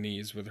on her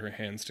knees with her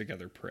hands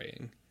together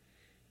praying.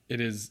 It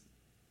is,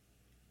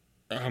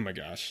 oh my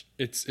gosh,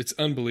 it's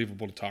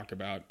unbelievable to talk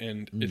about,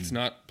 and it's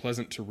not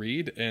pleasant to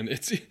read, and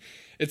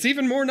it's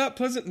even more not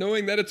pleasant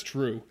knowing that it's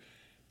true.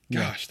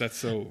 Gosh, that's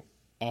so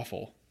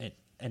awful.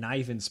 And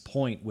Ivan's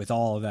point with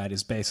all of that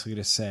is basically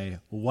to say,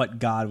 what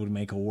God would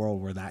make a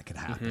world where that could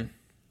happen?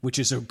 Which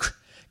is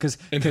because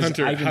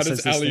Hunter, Ivan how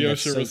does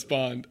Alyosha so,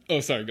 respond? Oh,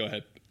 sorry, go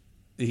ahead.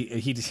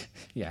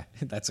 yeah,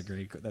 that's a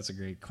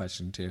great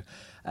question too.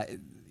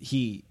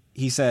 He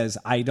says,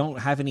 I don't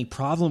have any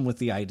problem with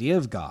the idea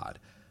of God.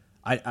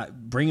 I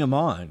bring him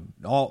on.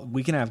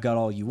 We can have God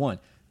all you want.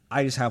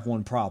 I just have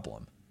one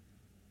problem.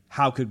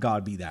 How could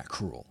God be that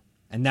cruel?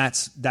 And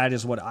that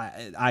is what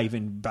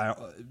Ivan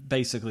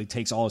basically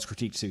takes all his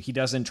critiques to. He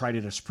doesn't try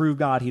to disprove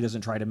God. He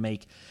doesn't try to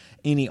make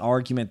any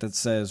argument that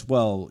says,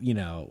 well,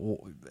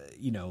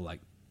 like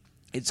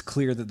it's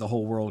clear that the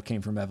whole world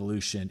came from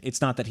evolution.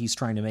 It's not that he's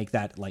trying to make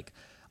that like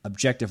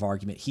objective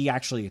argument. He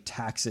actually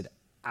attacks it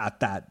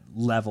at that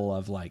level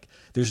of like,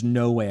 there's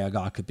no way a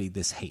God could be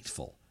this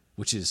hateful,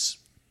 which is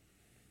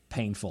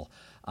painful.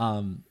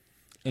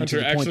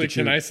 Hunter, actually,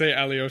 can I say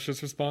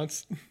Alyosha's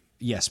response?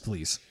 Yes,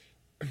 please.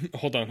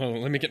 Hold on.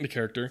 Let me get into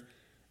character.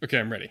 Okay,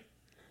 I'm ready.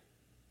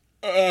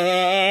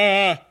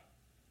 That's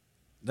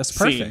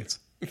perfect. Scene.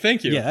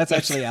 Thank you. Yeah, that's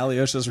actually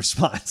Alyosha's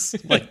response,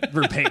 like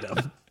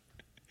verbatim.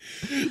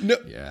 No,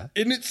 yeah.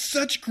 And it's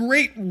such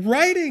great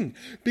writing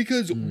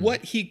because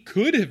what he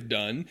could have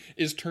done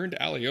is turned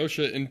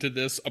Alyosha into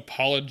this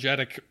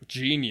apologetic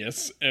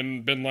genius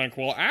and been like,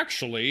 well,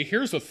 actually,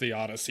 here's a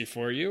theodicy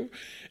for you.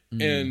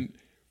 And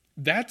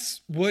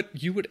that's what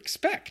you would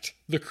expect.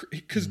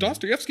 Because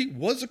Dostoevsky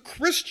was a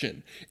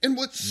Christian. And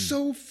what's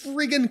so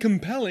friggin'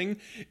 compelling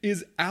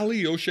is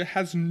Alyosha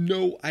has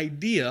no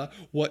idea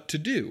what to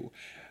do.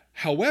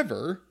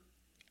 However,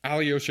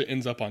 Alyosha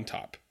ends up on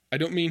top. I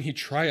don't mean he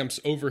triumphs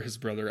over his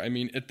brother. I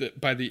mean,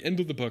 by the end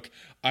of the book,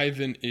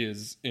 Ivan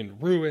is in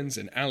ruins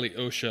and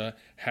Alyosha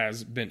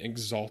has been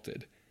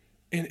exalted.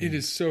 And it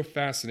is so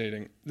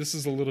fascinating. This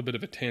is a little bit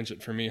of a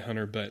tangent for me,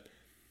 Hunter, but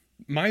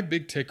my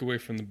big takeaway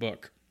from the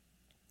book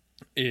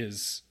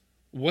is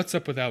what's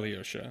up with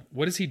Alyosha?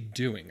 What is he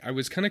doing? I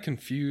was kind of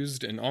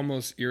confused and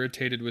almost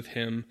irritated with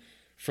him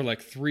for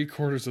like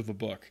 3/4 of the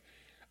book.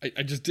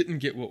 I just didn't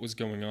get what was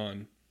going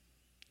on.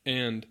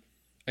 And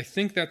I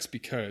think that's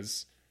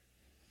because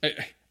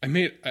I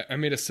made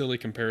a silly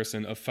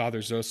comparison of Father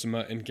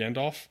Zosima and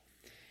Gandalf.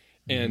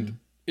 And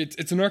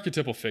it's an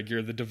archetypal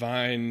figure, the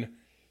divine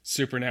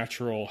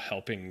supernatural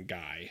helping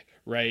guy,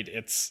 right?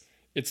 It's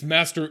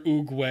Master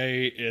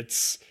Oogway,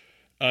 it's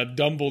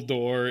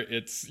Dumbledore,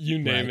 it's you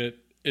name it,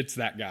 it's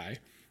that guy.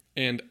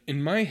 And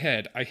in my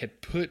head, I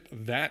had put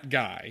that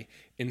guy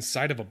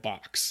inside of a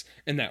box.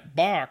 And that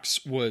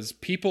box was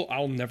people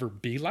I'll never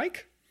be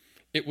like.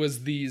 It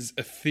was these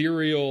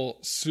ethereal,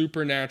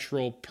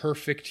 supernatural,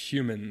 perfect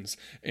humans.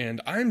 And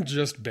I'm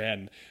just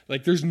Ben.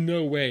 Like, there's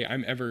no way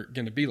I'm ever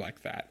going to be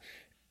like that.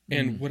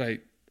 And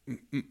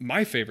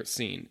my favorite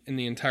scene in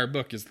the entire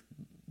book is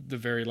the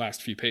very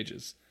last few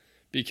pages.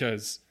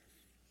 Because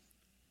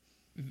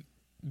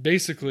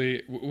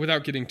basically,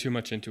 without getting too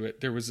much into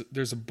it,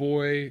 there's a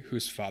boy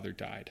whose father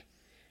died.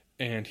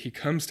 And he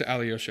comes to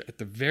Alyosha at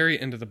the very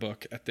end of the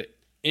book, at the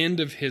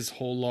end of his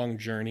whole long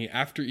journey,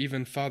 after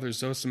even Father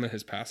Zosima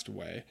has passed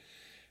away.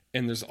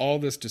 And there's all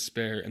this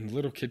despair, and the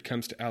little kid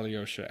comes to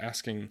Alyosha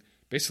asking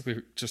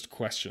basically just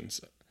questions.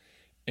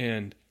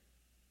 And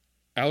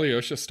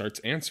Alyosha starts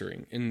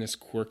answering in this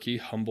quirky,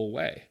 humble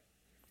way.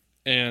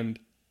 And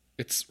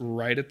it's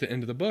right at the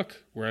end of the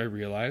book where I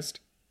realized,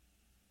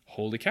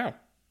 holy cow,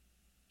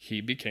 he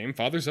became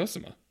Father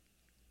Zosima.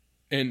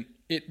 And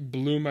it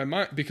blew my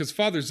mind because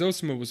Father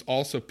Zosima was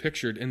also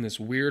pictured in this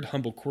weird,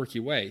 humble, quirky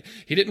way.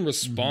 He didn't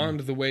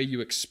respond the way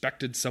you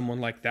expected someone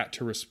like that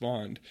to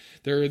respond.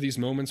 There are these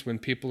moments when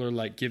people are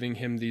like giving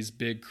him these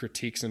big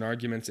critiques and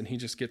arguments, and he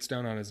just gets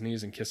down on his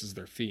knees and kisses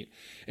their feet.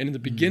 And in the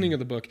beginning of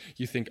the book,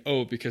 you think,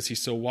 oh, because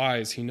he's so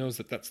wise, he knows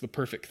that that's the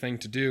perfect thing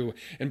to do.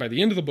 And by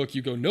the end of the book,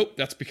 you go, nope,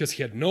 that's because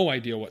he had no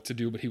idea what to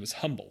do, but he was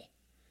humble.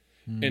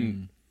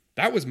 And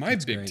that was my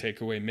big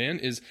takeaway, man,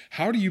 is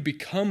how do you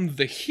become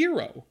the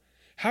hero?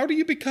 How do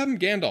you become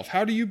Gandalf?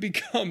 How do you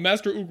become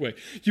Master Oogway?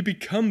 You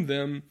become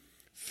them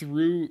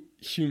through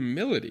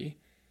humility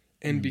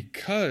and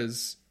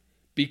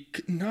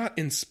not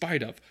in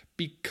spite of,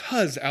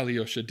 because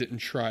Alyosha didn't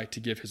try to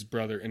give his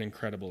brother an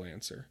incredible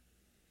answer.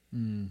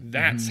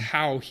 That's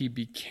how he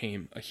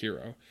became a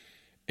hero.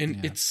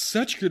 And it's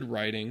such good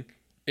writing.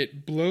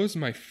 It blows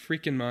my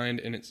freaking mind,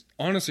 and it's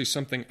honestly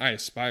something I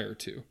aspire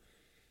to.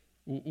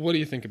 What do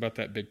you think about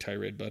that big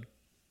tirade, bud?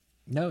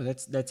 No,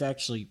 that's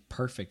actually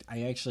perfect.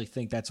 I actually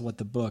think that's what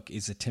the book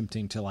is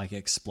attempting to like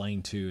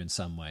explain to in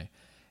some way,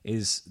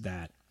 is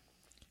that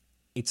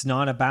it's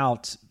not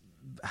about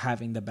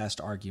having the best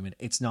argument.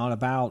 It's not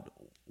about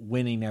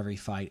winning every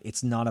fight.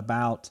 It's not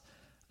about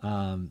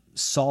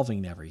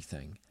solving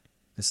everything.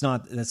 That's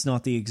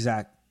not the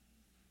exact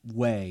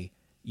way,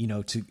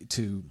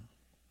 to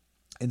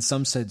in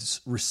some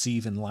sense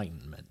receive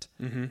enlightenment.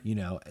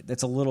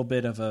 That's a little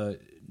bit of a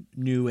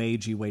new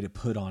agey way to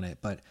put on it,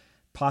 but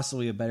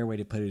possibly a better way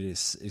to put it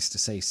is to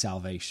say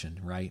salvation,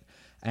 right?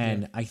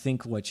 And I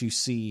think what you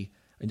see,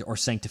 or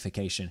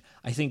sanctification,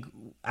 I think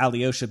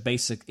Alyosha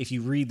if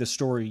you read the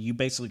story, you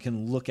basically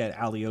can look at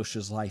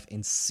Alyosha's life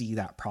and see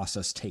that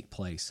process take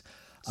place.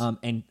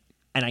 And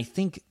I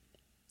think,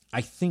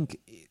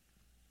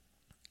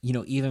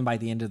 even by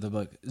the end of the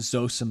book,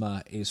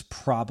 Zosima is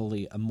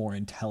probably a more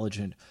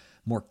intelligent,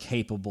 more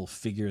capable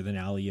figure than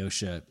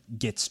Alyosha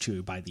gets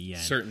to by the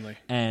end. Certainly.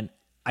 And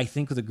I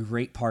think the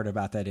great part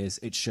about that is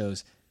it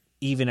shows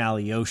even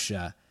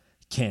Alyosha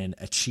can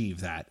achieve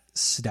that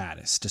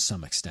status to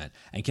some extent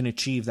and can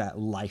achieve that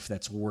life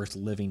that's worth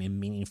living and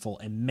meaningful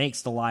and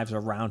makes the lives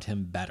around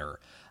him better.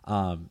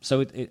 So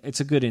it's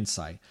a good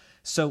insight.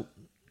 So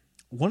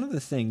one of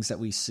the things that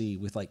we see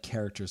with like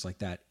characters like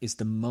that is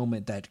the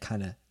moment that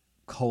kind of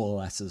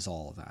coalesces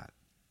all of that,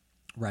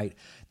 right?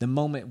 The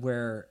moment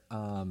where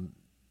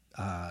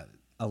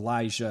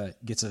Elijah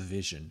gets a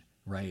vision,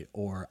 right?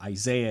 Or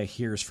Isaiah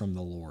hears from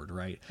the Lord,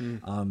 right?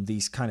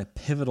 These kind of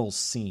pivotal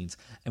scenes.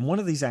 And one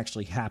of these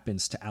actually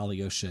happens to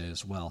Alyosha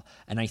as well.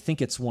 And I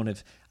think it's one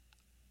of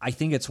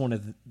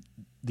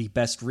the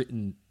best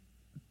written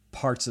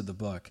parts of the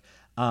book.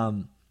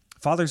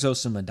 Father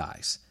Zosima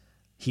dies.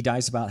 He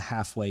dies about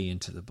halfway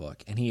into the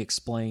book, and he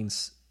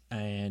explains,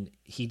 and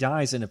he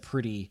dies in a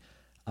pretty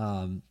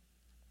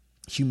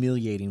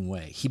humiliating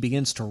way. He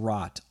begins to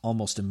rot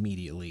almost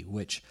immediately,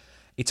 which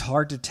it's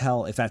hard to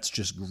tell if that's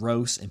just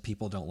gross and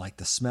people don't like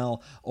the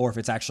smell, or if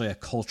it's actually a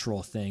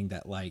cultural thing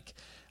that like,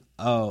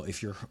 oh,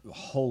 if you're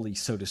holy,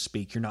 so to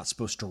speak, you're not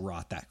supposed to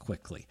rot that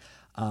quickly.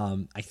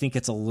 I think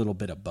it's a little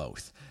bit of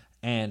both.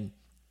 And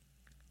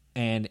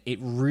it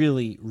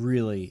really,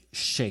 really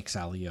shakes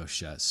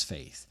Alyosha's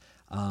faith.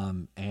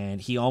 And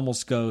he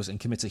almost goes and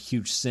commits a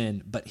huge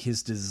sin, but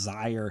his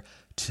desire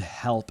to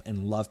help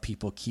and love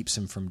people keeps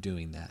him from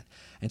doing that.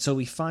 And so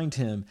we find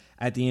him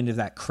at the end of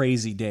that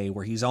crazy day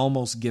where he's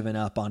almost given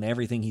up on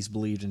everything he's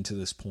believed in to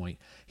this point.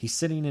 He's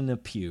sitting in a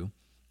pew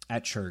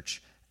at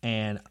church,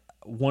 and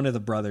one of the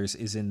brothers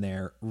is in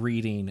there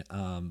reading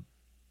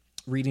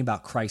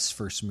about Christ's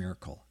first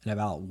miracle and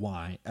about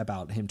wine,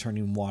 about him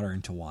turning water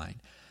into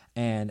wine.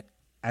 And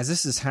as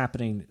this is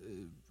happening,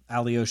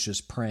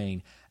 Alyosha's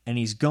praying, and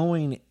he's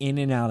going in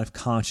and out of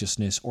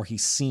consciousness, or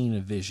he's seeing a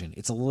vision.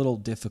 It's a little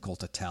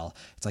difficult to tell.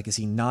 It's like, is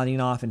he nodding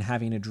off and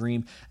having a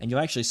dream? And you'll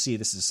actually see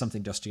this is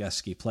something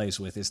Dostoevsky plays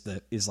with,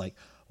 is like,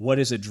 what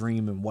is a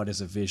dream and what is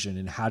a vision,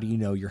 and how do you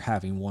know you're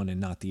having one and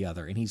not the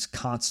other? And he's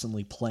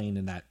constantly playing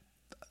in that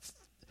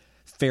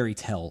fairy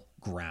tale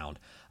ground.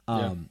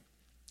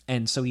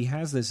 And so he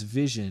has this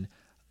vision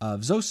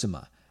of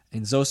Zosima,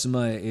 and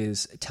Zosima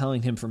is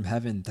telling him from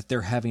heaven that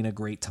they're having a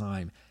great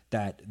time,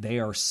 that they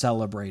are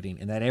celebrating,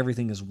 and that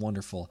everything is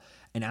wonderful.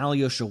 And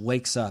Alyosha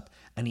wakes up,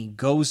 and he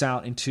goes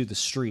out into the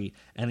street,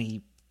 and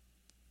he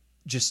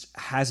just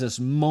has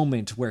this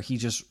moment where he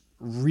just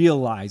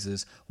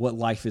realizes what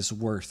life is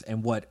worth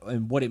and what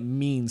it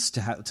means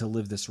to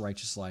live this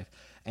righteous life.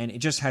 And it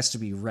just has to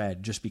be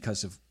read, just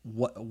because of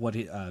what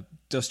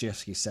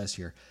Dostoevsky says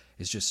here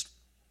is just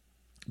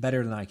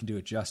better than I can do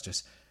it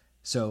justice.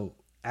 So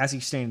as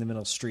he's standing in the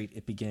middle of the street,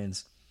 it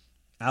begins.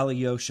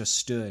 Alyosha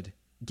stood,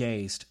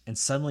 gazed, and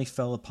suddenly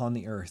fell upon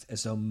the earth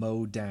as though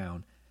mowed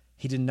down.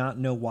 He did not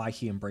know why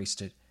he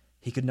embraced it.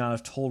 He could not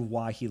have told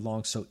why he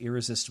longed so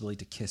irresistibly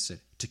to kiss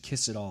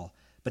it all.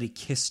 But he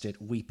kissed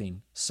it,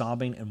 weeping,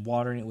 sobbing, and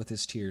watering it with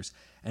his tears,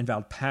 and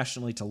vowed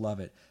passionately to love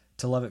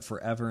it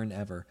forever and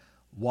ever.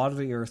 Water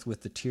the earth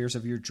with the tears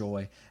of your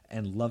joy,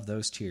 and love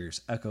those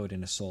tears, echoed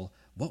in his soul.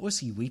 What was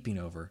he weeping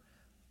over?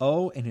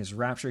 Oh, in his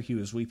rapture he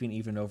was weeping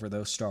even over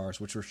those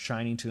stars which were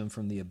shining to him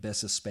from the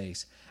abyss of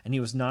space, and he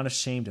was not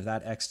ashamed of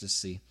that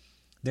ecstasy.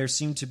 There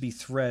seemed to be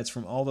threads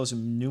from all those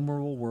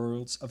innumerable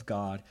worlds of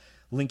God,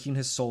 linking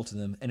his soul to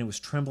them, and it was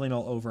trembling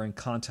all over in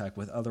contact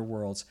with other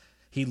worlds.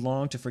 He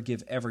longed to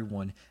forgive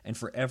everyone and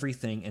for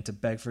everything, and to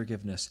beg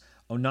forgiveness,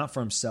 oh, not for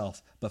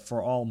himself, but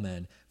for all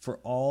men, for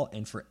all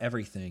and for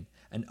everything.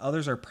 And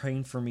others are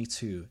praying for me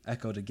too,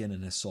 echoed again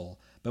in his soul.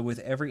 But with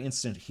every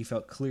instant he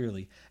felt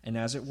clearly, and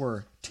as it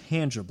were,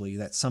 tangibly,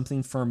 that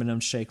something firm and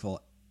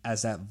unshakable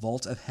as that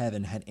vault of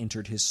heaven had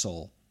entered his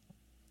soul.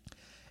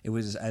 It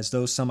was as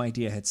though some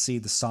idea had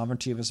seized the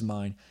sovereignty of his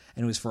mind,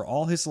 and it was for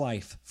all his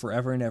life,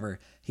 forever and ever.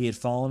 He had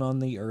fallen on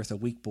the earth a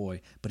weak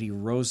boy, but he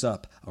rose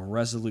up a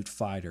resolute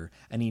fighter,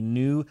 and he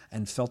knew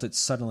and felt it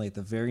suddenly at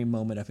the very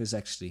moment of his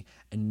ecstasy,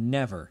 and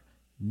never,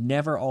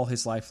 never all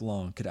his life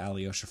long could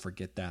Alyosha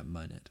forget that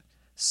moment.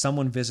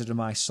 Someone visited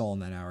my soul in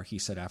that hour, he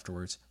said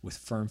afterwards, with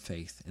firm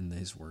faith in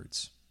his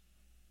words.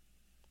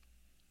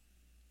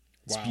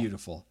 It's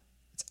beautiful.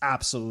 It's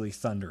absolutely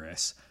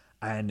thunderous.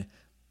 And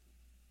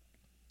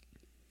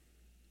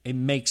it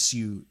makes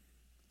you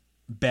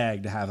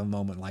beg to have a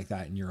moment like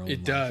that in your own life.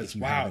 It does. If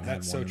you wow, haven't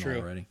that's had one so true.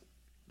 already.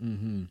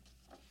 Mm-hmm.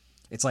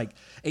 It's like,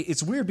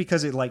 it's weird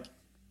because it like,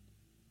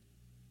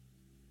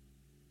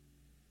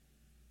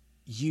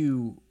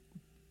 you,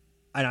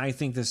 and I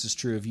think this is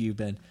true of you,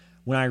 Ben,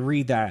 when I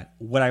read that,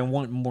 what I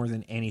want more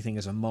than anything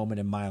is a moment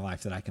in my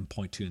life that I can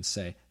point to and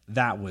say,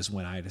 that was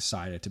when I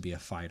decided to be a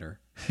fighter.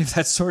 If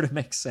that sort of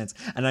makes sense.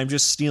 And I'm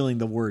just stealing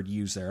the word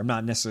used there. I'm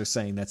not necessarily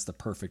saying that's the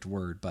perfect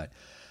word, but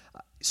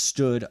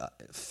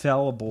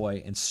fell a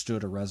boy and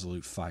stood a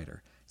resolute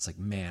fighter. It's like,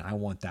 man, I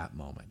want that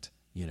moment.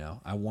 You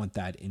know, I want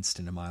that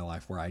instant in my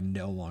life where I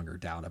no longer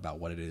doubt about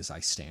what it is I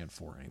stand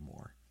for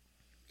anymore.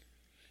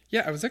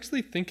 Yeah, I was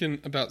actually thinking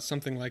about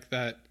something like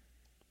that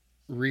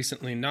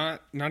recently,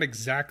 not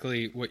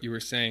exactly what you were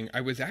saying.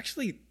 I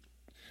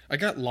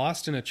got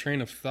lost in a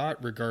train of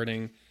thought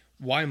regarding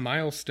why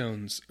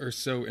milestones are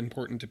so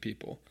important to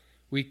people.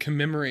 We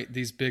commemorate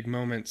these big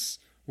moments.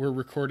 We're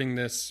recording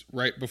this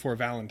right before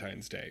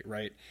Valentine's Day,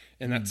 right?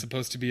 And that's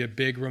supposed to be a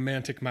big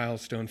romantic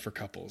milestone for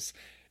couples.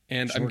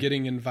 And I'm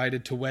getting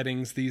invited to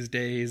weddings these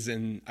days,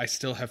 and I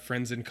still have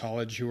friends in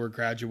college who are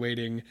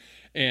graduating,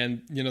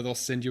 and they'll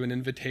send you an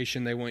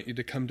invitation. They want you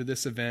to come to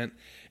this event.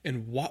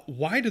 And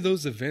why do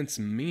those events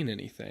mean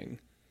anything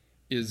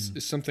is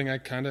something I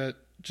kind of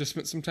just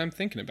spent some time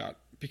thinking about,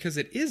 because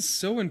it is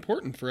so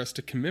important for us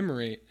to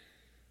commemorate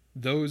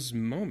those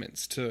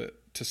moments, to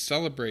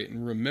celebrate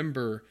and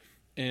remember.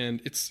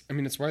 And it's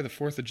why the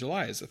 4th of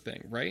July is a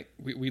thing, right?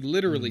 We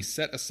literally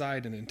set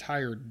aside an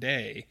entire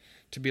day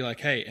to be like,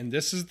 hey, and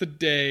this is the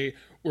day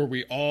where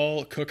we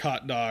all cook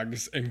hot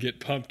dogs and get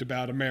pumped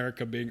about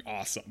America being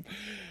awesome.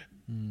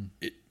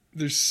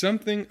 There's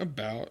something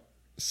about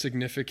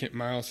significant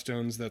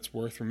milestones that's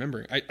worth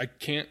remembering. I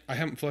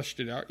haven't fleshed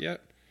it out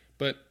yet,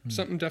 but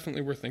something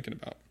definitely worth thinking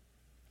about.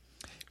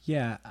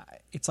 Yeah,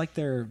 it's like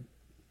they're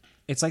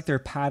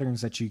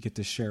patterns that you get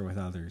to share with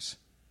others.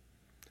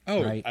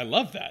 Oh, right? I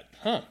love that.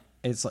 Huh.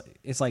 It's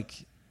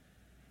like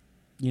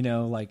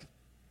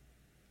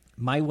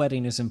my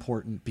wedding is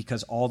important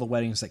because all the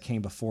weddings that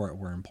came before it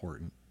were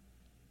important.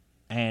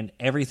 And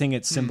everything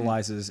it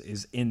symbolizes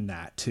is in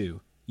that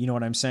too. You know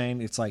what I'm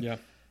saying? It's like,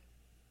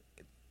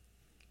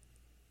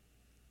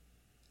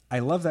 I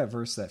love that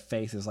verse that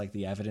faith is like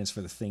the evidence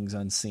for the things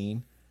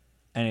unseen.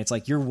 And it's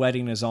like your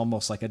wedding is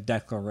almost like a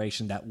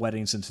declaration that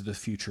weddings into the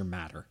future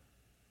matter.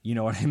 You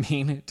know what I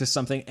mean? To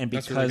something. And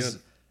because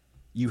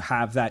you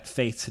have that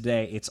faith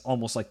today, it's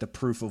almost like the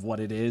proof of what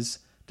it is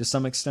to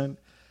some extent.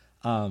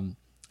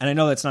 And I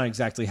know that's not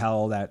exactly how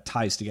all that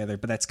ties together,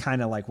 but that's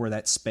kind of like where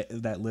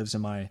that lives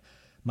in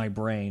my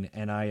brain.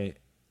 And I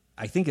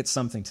think it's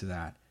something to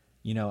that,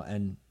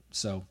 and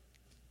so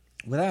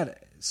with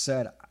that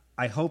said,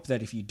 I hope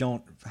that if you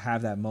don't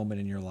have that moment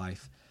in your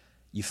life,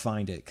 you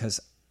find it. 'Cause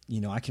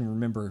I can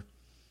remember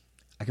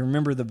I can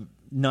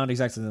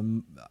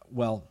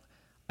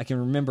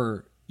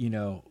remember,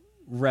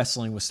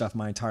 wrestling with stuff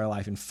my entire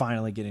life and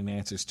finally getting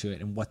answers to it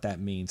and what that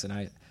means.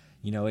 And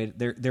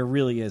there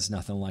really is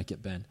nothing like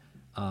it, Ben.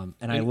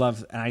 I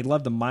love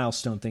the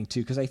milestone thing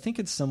too, because I think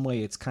in some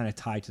way it's kind of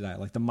tied to that,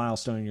 like the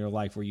milestone in your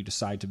life where you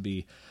decide to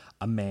be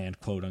a man,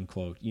 quote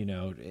unquote,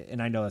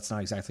 and I know that's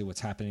not exactly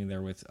what's happening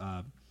there with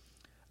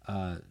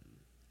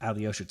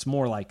Alyosha. It's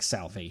more like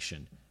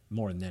salvation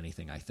more than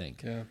anything, I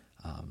think. Yeah.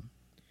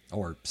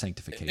 Or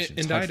sanctification.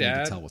 It's hard for me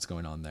to tell what's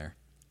going on there.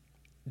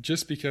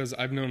 Just because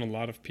I've known a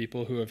lot of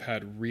people who have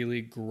had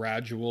really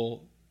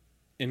gradual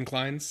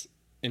inclines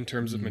in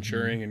terms of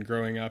maturing and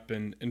growing up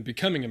and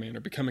becoming a man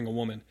or becoming a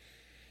woman.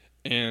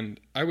 And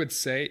I would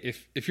say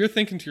if you're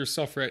thinking to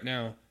yourself right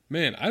now,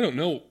 man, I don't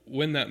know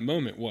when that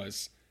moment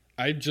was.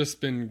 I'd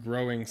just been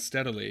growing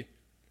steadily.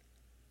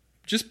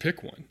 Just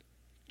pick one.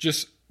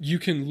 You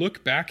can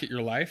look back at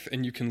your life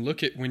and you can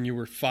look at when you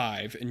were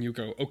 5 and you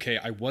go, okay,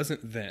 I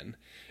wasn't then.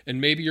 And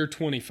maybe you're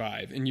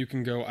 25 and you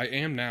can go, I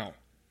am now.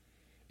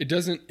 It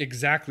doesn't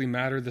exactly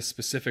matter the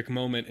specific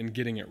moment and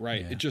getting it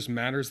right. Yeah. It just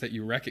matters that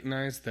you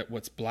recognize that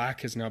what's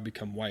black has now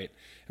become white.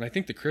 And I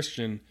think the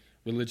Christian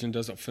religion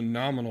does a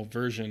phenomenal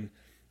version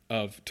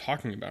of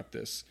talking about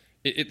this.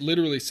 It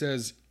literally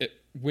says,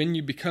 when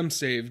you become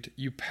saved,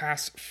 you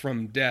pass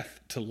from death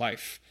to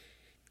life.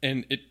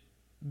 And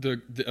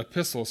the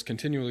epistles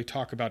continually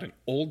talk about an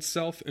old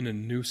self and a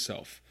new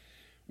self,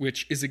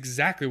 which is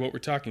exactly what we're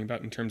talking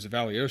about in terms of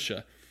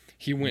Alyosha.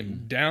 He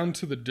went down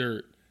to the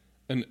dirt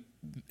and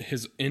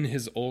in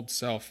his old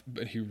self,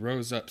 but he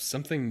rose up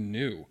something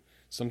new,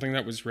 something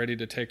that was ready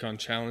to take on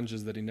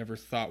challenges that he never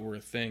thought were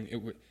a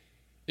thing.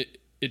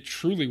 It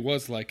truly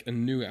was like a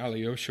new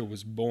Alyosha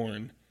was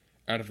born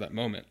out of that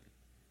moment.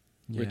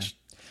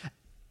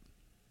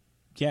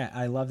 Yeah,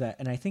 I love that.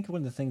 And I think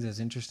one of the things that's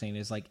interesting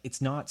is like,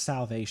 it's not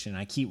salvation.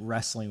 I keep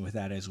wrestling with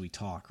that as we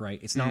talk, right?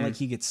 It's not like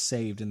he gets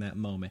saved in that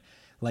moment.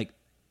 Like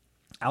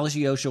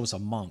Alyosha was a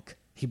monk.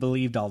 He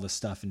believed all this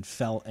stuff and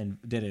felt and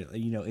did it.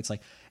 It's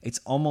like, it's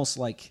almost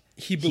like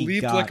he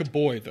believed like a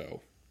boy,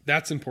 though.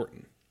 That's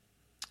important.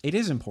 It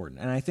is important.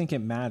 And I think it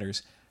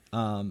matters.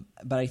 But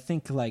I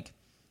think like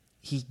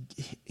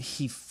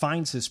he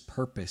finds his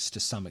purpose to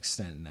some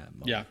extent in that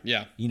moment.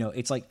 Yeah.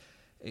 It's like,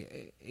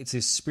 it's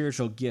his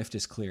spiritual gift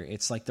is clear.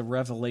 It's like the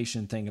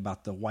revelation thing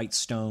about the white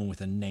stone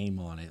with a name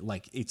on it.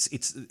 Like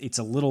it's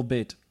a little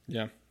bit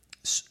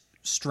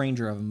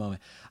stranger of a moment.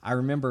 I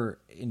remember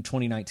in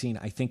 2019,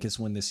 I think is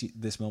when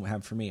this moment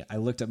happened for me. I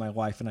looked at my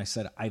wife and I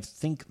said, I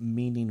think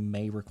meaning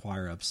may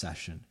require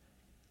obsession.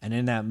 And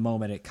in that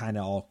moment, it kind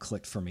of all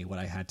clicked for me what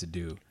I had to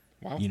do,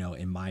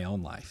 in my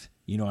own life.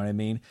 You know what I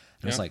mean?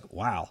 And it's like,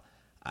 wow.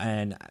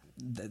 And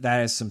that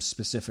has some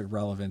specific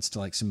relevance to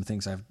like some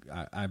things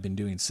I've been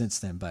doing since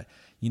then. But,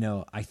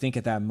 I think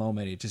at that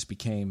moment, it just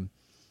became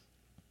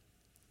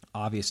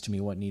obvious to me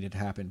what needed to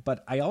happen.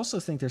 But I also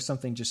think there's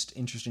something just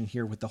interesting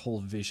here with the whole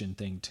vision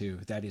thing too,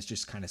 that is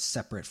just kind of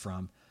separate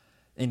from,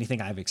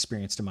 anything I've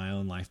experienced in my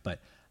own life, but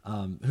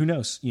who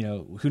knows?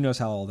 Who knows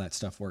how all that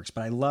stuff works?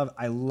 But I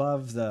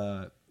love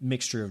the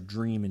mixture of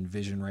dream and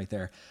vision right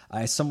there.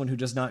 As someone who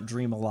does not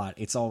dream a lot,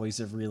 it's always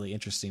a really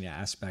interesting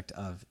aspect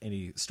of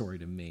any story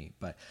to me.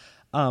 But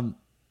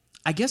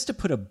I guess to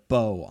put a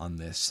bow on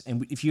this,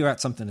 and if you got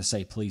something to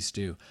say, please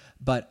do.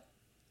 But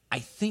I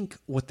think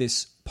what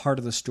this part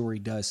of the story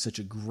does such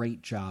a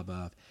great job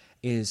of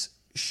is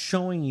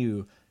showing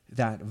you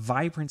that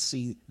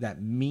vibrancy,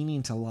 that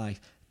meaning to life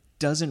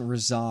doesn't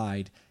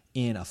reside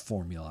in a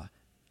formula.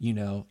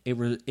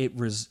 It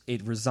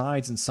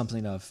resides in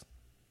something of,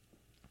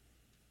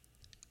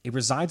 it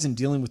resides in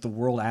dealing with the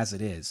world as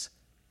it is,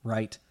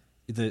 right?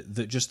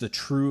 Just the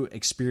true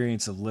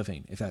experience of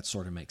living, if that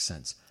sort of makes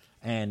sense.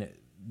 And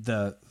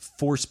the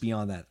force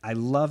beyond that. I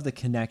love the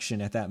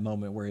connection at that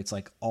moment where it's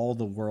like all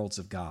the worlds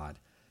of God.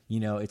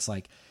 It's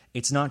like,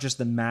 it's not just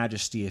the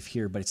majesty of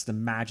here, but it's the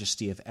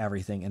majesty of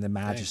everything, and the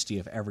majesty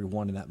of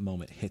everyone in that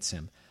moment hits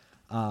him.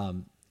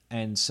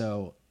 And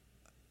so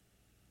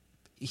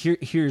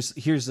here's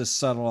the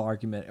subtle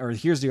argument, or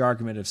here's the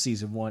argument of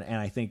season 1, and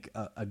I think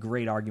a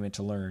great argument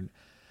to learn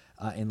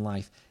in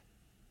life.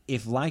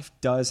 If life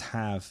does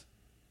have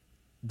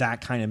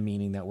that kind of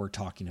meaning that we're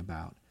talking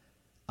about,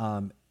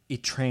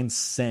 it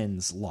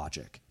transcends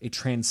logic. It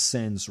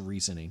transcends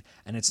reasoning.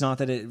 And it's not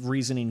that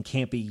reasoning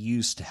can't be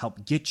used to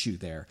help get you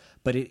there,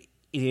 but it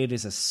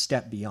is a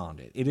step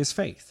beyond it. It is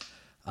faith.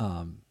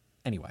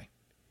 Anyway.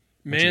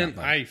 Man,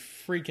 I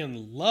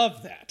freaking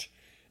love that.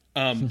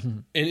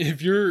 And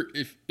if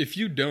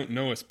you don't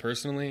know us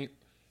personally,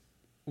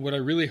 what I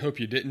really hope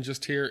you didn't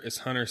just hear is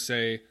Hunter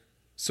say,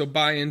 so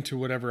buy into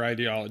whatever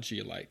ideology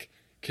you like.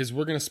 Because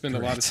we're going to spend a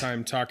lot of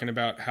time talking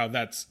about how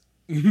that's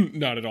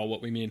not at all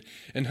what we mean.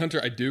 And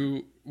Hunter,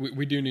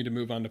 we do need to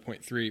move on to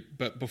point 3.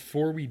 But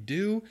before we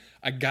do,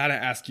 I got to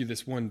ask you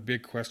this one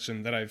big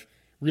question that I've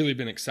really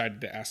been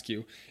excited to ask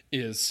you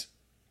is,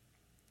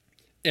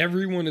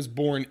 everyone is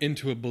born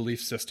into a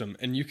belief system,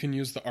 and you can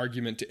use the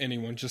argument to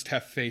anyone, just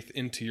have faith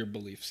into your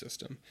belief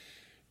system.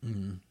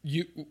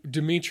 Mm-hmm.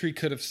 Dimitri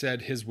could have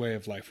said his way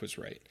of life was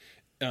right.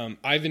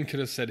 Ivan could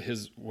have said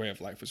his way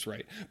of life was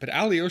right. But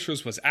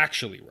Alyosha's was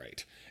actually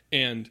right.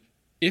 And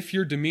if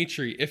you're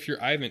Dimitri, if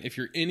you're Ivan, if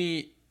you're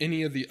any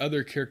of the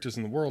other characters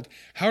in the world,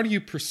 how do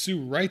you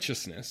pursue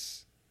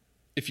righteousness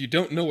if you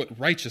don't know what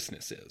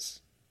righteousness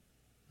is?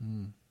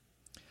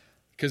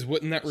 Because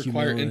wouldn't that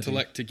require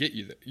intellect to get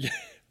you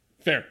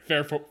there?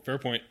 Fair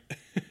point.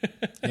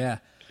 Yeah.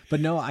 But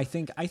no, I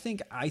think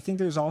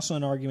there's also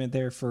an argument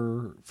there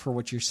for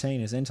what you're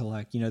saying is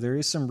intellect. There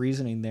is some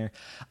reasoning there.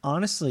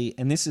 Honestly,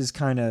 and this is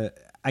kind of,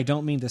 I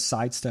don't mean to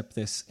sidestep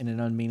this in an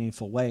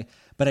unmeaningful way,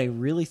 but I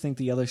really think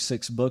the other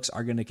 6 books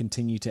are going to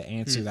continue to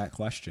answer that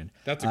question.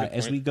 That's a good point.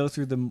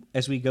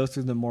 As we go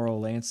through the moral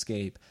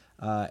landscape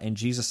and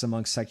Jesus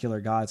amongst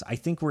secular gods, I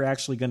think we're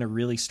actually going to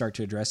really start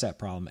to address that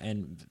problem.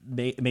 And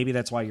maybe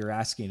that's why you're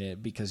asking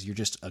it, because you're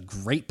just a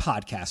great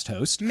podcast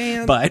host.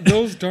 Man, but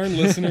those darn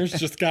listeners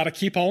just got to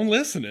keep on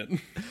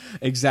listening.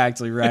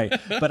 Exactly right.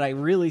 But I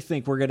really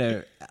think we're going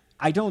to,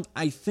 I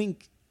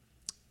think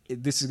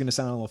this is going to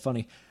sound a little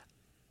funny.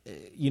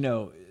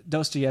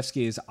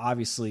 Dostoevsky is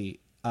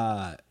obviously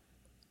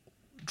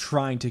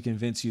trying to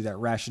convince you that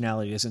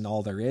rationality isn't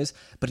all there is,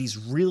 but he's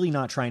really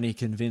not trying to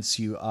convince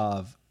you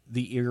of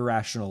the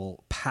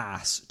irrational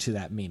paths to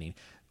that meaning.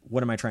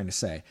 What am I trying to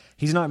say?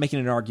 He's not making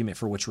an argument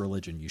for which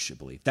religion you should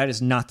believe. That is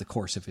not the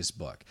course of his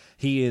book.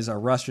 He is a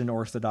Russian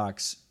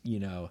Orthodox,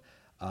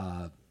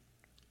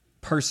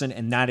 person,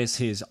 and that is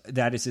his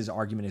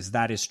argument, is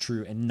that is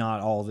true, and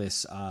not all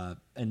this,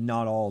 and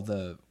not all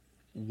the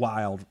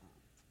wild,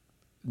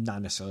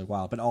 not necessarily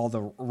wild, but all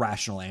the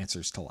rational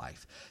answers to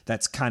life.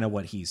 That's kind of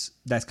what he's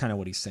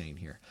saying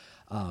here.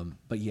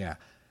 But yeah,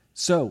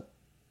 so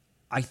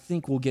I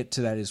think we'll get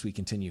to that as we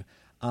continue.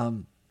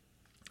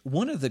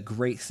 One of the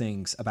great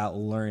things about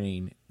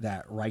learning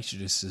that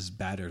righteousness is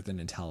better than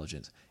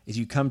intelligence is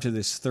you come to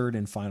this third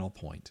and final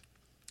point,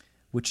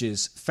 which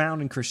is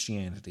found in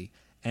Christianity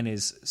and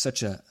is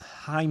such a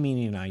high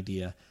meaning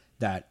idea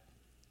that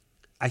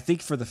I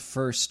think for the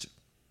first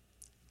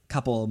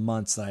couple of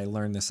months that I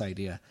learned this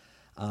idea,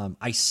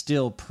 I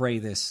still pray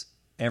this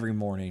every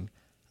morning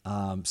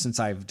since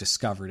I've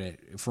discovered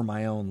it for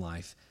my own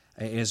life,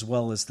 as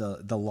well as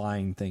the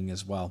lying thing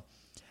as well.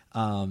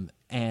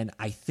 And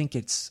I think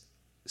it's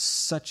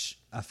such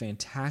a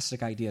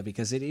fantastic idea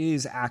because it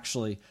is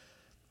actually,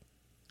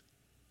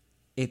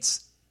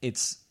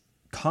 it's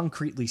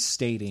concretely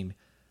stating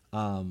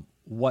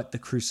what the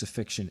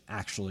crucifixion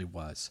actually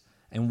was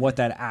and what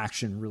that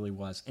action really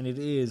was. And it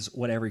is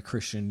what every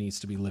Christian needs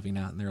to be living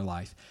out in their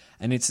life.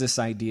 And it's this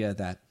idea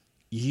that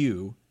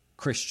you,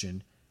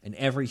 Christian, and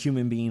every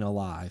human being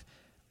alive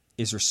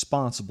is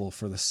responsible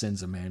for the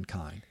sins of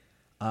mankind.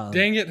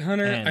 Dang it,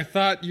 Hunter. I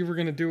thought you were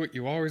going to do what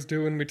you always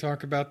do when we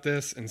talk about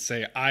this and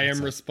say, I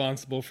am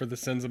responsible for the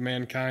sins of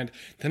mankind.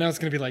 Then I was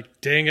going to be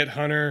like, dang it,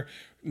 Hunter.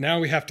 Now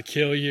we have to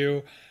kill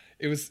you.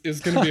 It was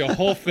going to be a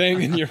whole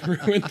thing, and you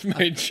ruined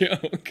my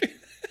joke.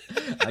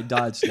 I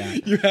dodged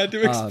that. You had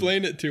to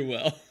explain it too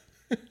well.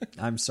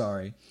 I'm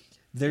sorry.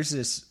 There's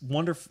this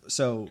wonderful...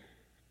 So,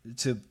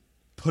 to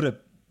put a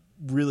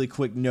really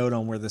quick note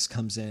on where this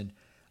comes in,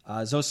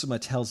 Zosima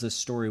tells this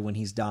story when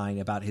he's dying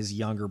about his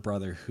younger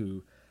brother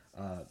who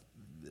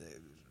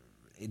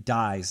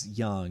dies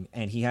young,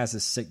 and he has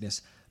this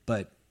sickness.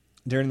 But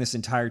during this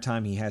entire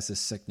time he has this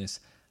sickness,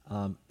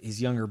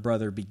 his younger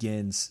brother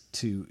begins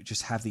to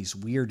just have these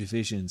weird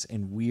visions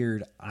and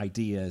weird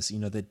ideas,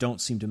 that don't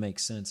seem to make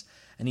sense.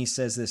 And he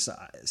says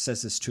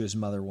this to his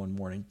mother one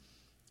morning.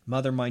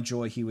 "Mother, my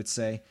joy," he would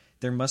say,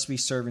 "there must be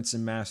servants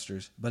and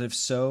masters, but if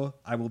so,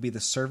 I will be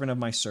the servant of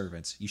my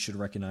servants." You should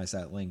recognize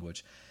that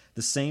language.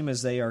 "The same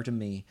as they are to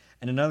me.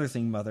 And another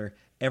thing, mother,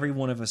 every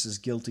one of us is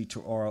guilty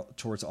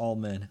towards all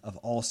men of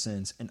all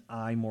sins, and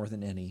I more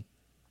than any."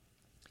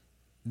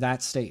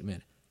 That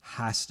statement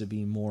has to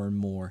be more and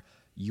more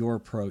your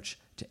approach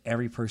to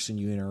every person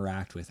you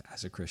interact with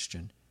as a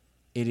Christian.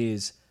 It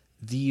is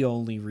the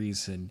only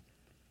reason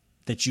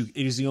it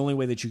is the only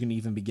way that you can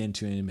even begin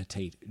to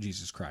imitate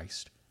Jesus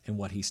Christ and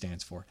what he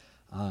stands for.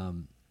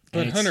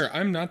 But Hunter,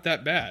 I'm not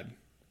that bad.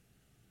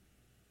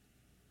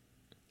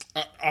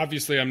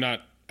 Obviously, I'm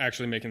not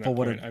actually making that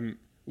point.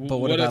 But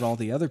what about all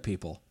the other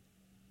people?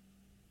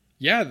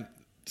 Yeah,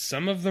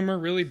 some of them are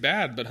really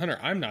bad, but Hunter,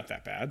 I'm not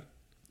that bad.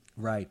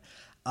 Right.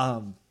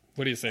 What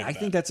do you say? I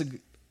think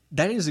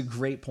that is a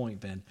great point,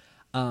 Ben.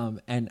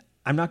 And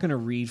I'm not going to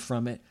read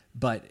from it,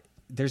 but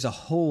there's a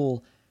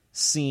whole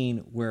scene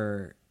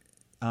where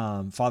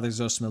Father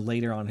Zosima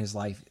later on in his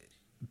life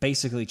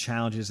basically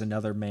challenges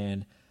another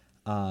man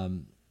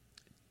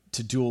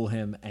to duel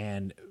him,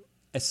 and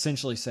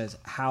essentially says,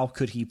 how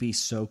could he be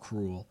so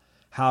cruel?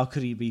 How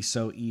could he be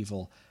so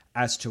evil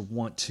as to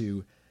want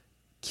to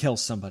kill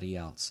somebody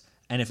else?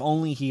 And if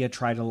only he had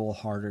tried a little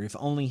harder, if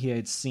only he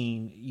had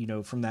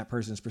seen, from that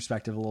person's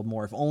perspective a little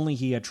more, if only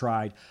he had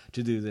tried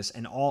to do this,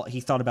 and he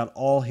thought about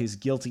all his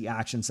guilty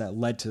actions that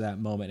led to that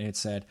moment, and it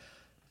said,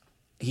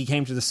 he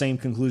came to the same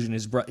conclusion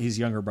his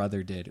younger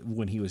brother did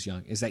when he was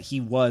young, is that he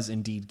was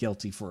indeed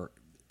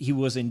he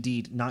was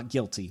indeed not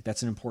guilty.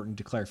 That's an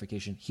important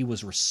clarification. He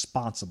was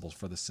responsible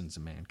for the sins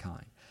of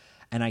mankind.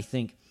 And I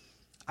think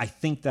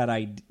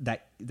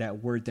that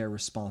word there,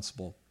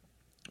 responsible,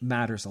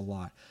 matters a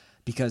lot,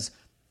 because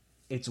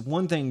it's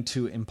one thing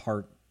to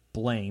impart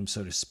blame,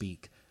 so to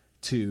speak,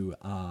 to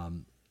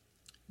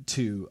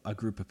a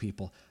group of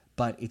people,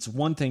 but it's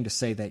one thing to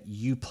say that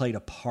you played a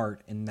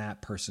part in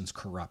that person's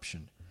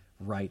corruption,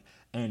 right?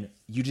 And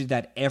you did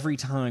that every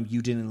time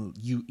you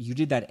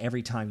did that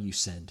every time you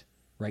sinned,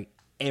 right?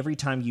 Every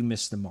time you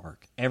missed the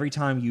mark, every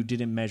time you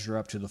didn't measure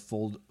up to the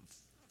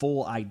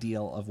full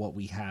ideal of what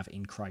we have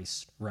in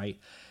Christ, right?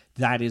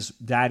 That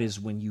is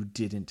when you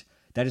didn't.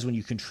 That is when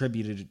you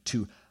contributed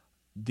to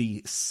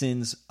the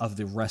sins of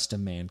the rest of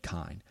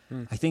mankind.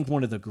 I think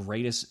one of the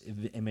greatest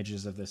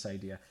images of this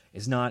idea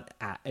is not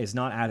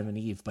Adam and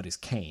Eve, but is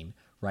Cain,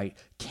 right?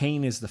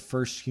 Cain is the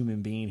first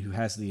human being who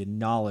has the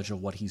knowledge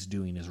of what he's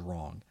doing is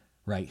wrong,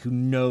 right? Who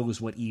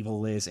knows what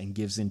evil is and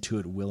gives into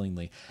it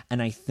willingly.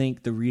 And I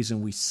think the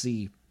reason we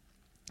see,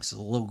 it's a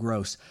little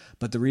gross,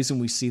 but the reason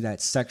we see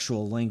that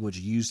sexual language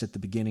used at the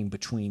beginning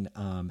between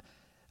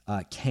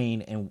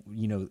Cain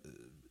and,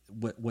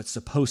 what's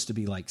supposed to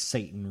be like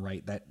Satan,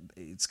 right? That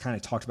it's kind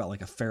of talked about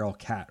like a feral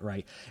cat,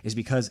 right? Is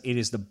because it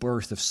is the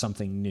birth of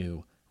something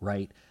new,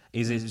 right?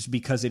 Is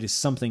because it is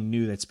something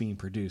new that's being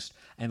produced.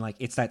 And like,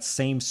 it's that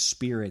same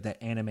spirit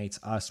that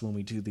animates us when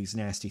we do these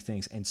nasty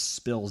things and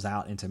spills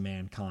out into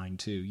mankind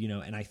too,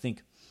 and I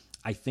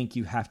think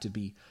you have to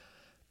be,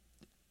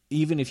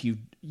 even if you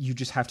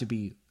just have to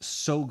be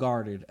so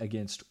guarded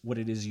against what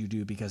it is you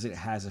do, because it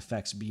has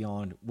effects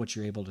beyond what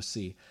you're able to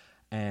see.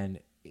 And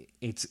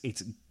it's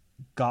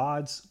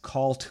God's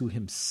call to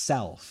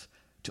himself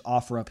to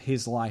offer up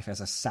his life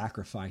as a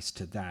sacrifice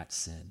to that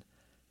sin.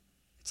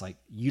 It's like,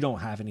 you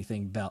don't have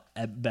anything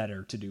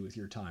better to do with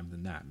your time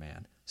than that,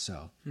 man.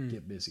 So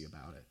get busy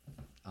about it.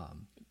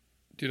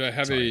 Dude, I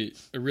have a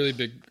really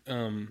big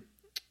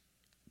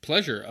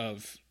pleasure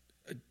of,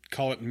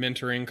 call it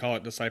mentoring, call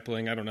it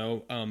discipling, I don't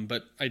know.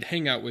 But I'd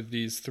hang out with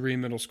these 3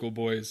 middle school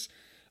boys,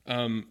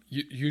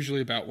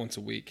 usually about once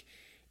a week.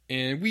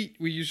 And we're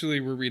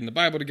reading the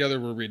Bible together,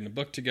 we're reading a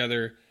book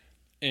together.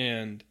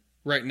 And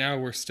right now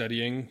we're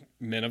studying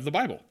men of the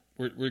Bible.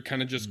 We're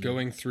kind of just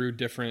going through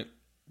different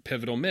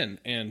pivotal men.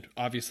 And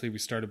obviously we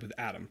started with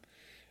Adam.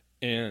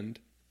 And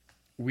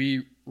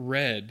we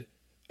read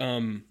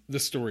the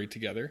story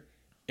together.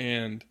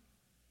 And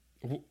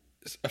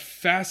a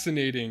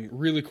fascinating,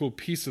 really cool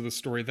piece of the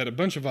story that a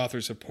bunch of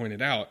authors have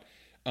pointed out,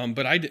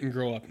 but I didn't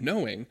grow up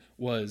knowing,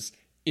 was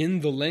in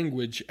the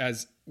language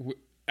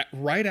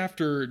right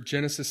after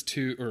Genesis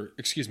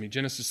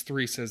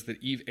 3 says that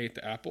Eve ate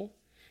the apple.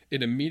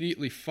 It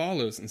immediately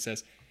follows and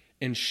says,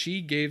 and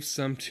she gave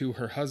some to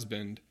her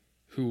husband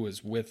who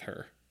was with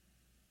her.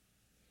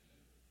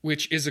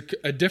 Which is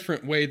a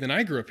different way than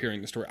I grew up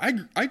hearing the story.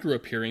 I grew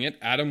up hearing it.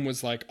 Adam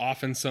was like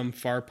off in some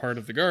far part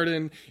of the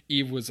garden.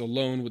 Eve was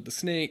alone with the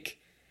snake.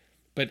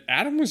 But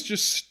Adam was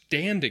just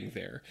standing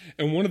there.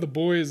 And one of the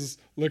boys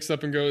looks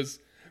up and goes,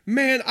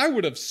 man, I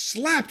would have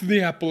slapped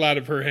the apple out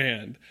of her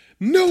hand.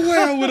 No way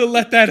I would have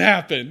let that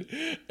happen.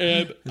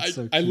 And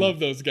I love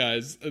those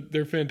guys.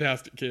 They're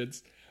fantastic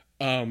kids.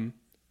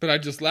 But I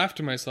just laughed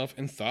to myself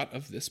and thought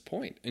of this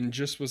point and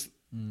just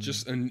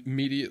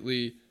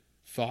immediately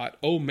thought,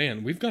 oh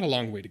man, we've got a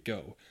long way to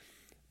go.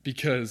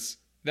 Because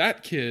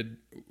that kid,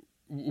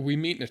 we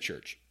meet in a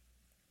church.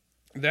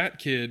 That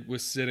kid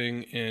was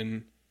sitting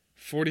in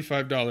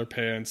 $45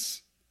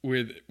 pants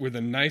with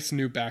a nice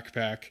new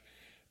backpack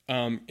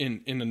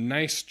in a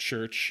nice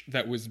church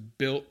that was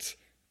built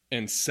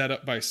and set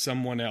up by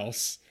someone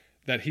else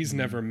that he's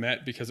never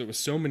met because it was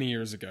so many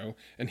years ago.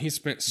 And he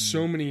spent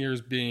so many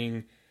years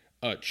being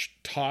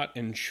taught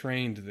and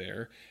trained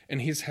there.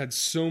 And he's had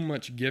so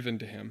much given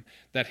to him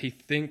that he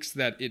thinks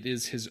that it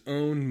is his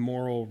own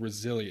moral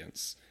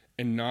resilience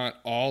and not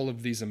all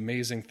of these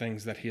amazing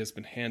things that he has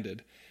been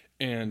handed.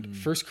 And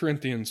 1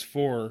 Corinthians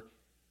 4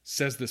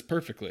 says this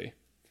perfectly.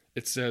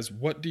 It says,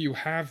 what do you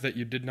have that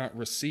you did not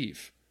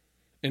receive?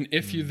 And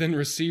if you then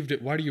received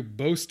it, why do you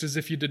boast as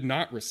if you did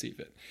not receive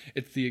it?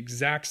 It's the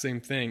exact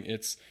same thing.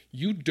 It's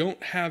you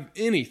don't have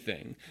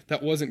anything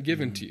that wasn't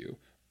given to you.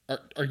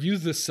 Are you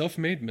the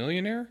self-made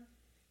millionaire?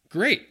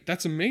 Great.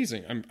 That's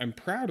amazing. I'm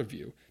proud of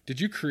you.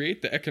 Did you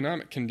create the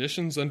economic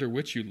conditions under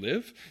which you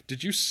live?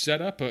 Did you set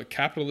up a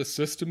capitalist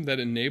system that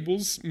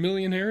enables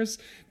millionaires?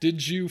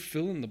 Did you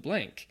fill in the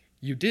blank?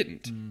 You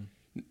didn't.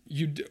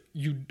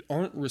 You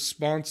aren't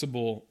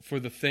responsible for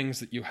the things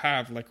that you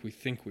have like we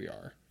think we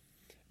are.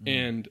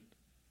 And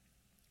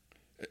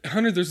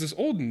Hunter, there's this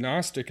old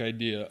Gnostic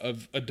idea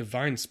of a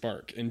divine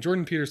spark, and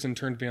Jordan Peterson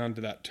turned me on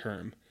to that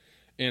term.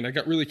 And I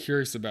got really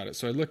curious about it,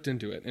 so I looked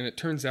into it, and it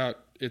turns out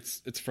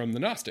it's from the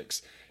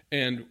Gnostics.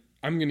 And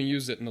I'm going to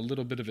use it in a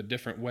little bit of a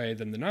different way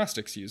than the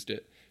Gnostics used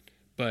it.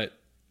 But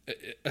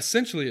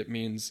essentially it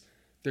means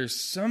there's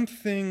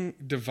something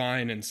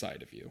divine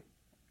inside of you.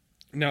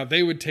 Now,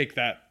 they would take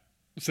that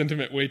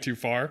sentiment way too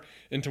far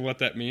into what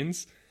that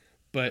means.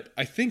 But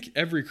I think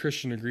every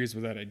Christian agrees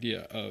with that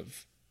idea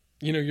of,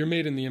 you're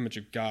made in the image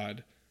of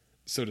God,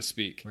 so to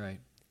speak. Right.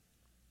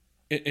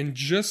 And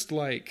just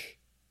like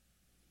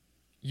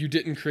you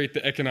didn't create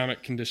the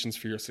economic conditions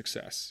for your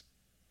success,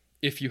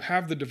 if you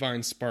have the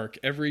divine spark,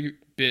 every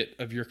bit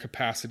of your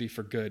capacity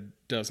for good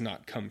does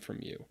not come from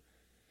you.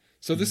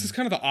 So this is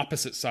kind of the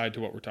opposite side to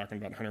what we're talking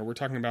about, Hunter. We're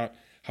talking about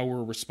how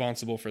we're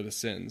responsible for the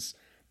sins.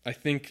 I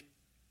think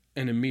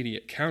an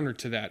immediate counter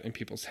to that in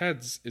people's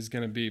heads is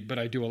going to be, but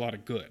I do a lot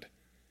of good.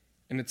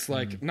 And it's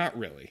like, not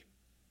really.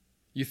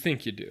 You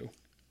think you do.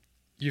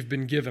 You've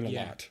been given a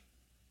lot.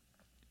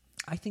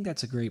 I think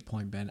that's a great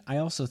point, Ben. I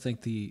also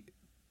think the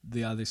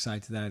other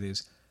side to that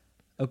is,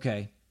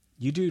 okay,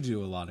 you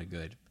do a lot of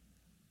good.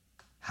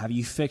 Have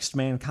you fixed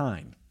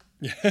mankind?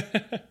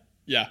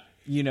 Yeah.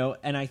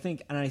 And I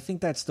think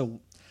that's the,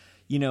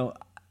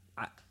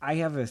 I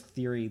have a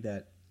theory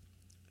that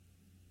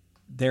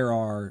there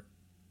are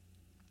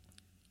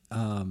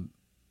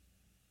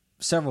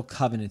several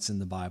covenants in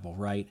the Bible,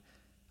 right?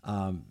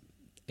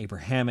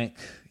 Abrahamic,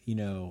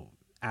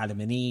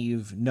 Adam and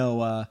Eve,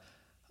 Noah,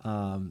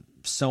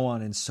 so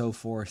on and so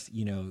forth.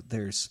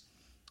 There's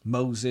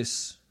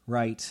Moses,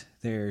 right?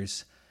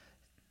 There's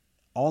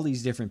all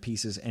these different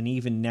pieces. And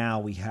even now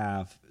we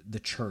have the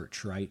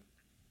church, right?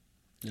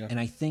 Yeah. And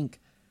I think,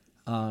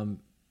 I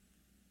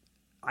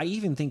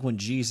even think when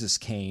Jesus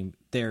came,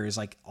 there is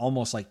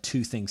almost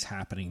two things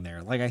happening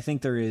there. I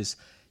think there is,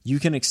 you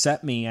can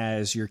accept me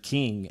as your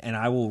king and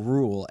I will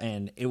rule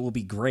and it will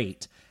be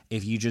great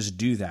if you just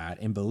do that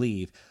and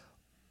believe,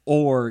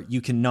 or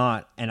you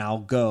cannot and I'll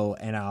go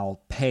and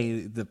I'll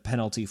pay the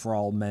penalty for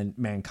all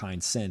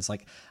mankind's sins.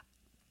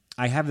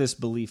 I have this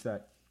belief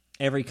that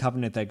every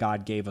covenant that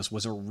God gave us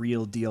was a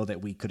real deal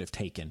that we could have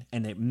taken,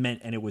 and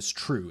it was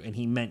true, and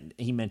he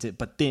meant it,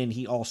 but then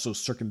he also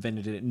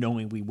circumvented it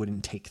knowing we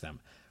wouldn't take them,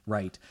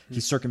 right? Mm-hmm.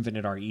 He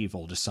circumvented our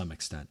evil to some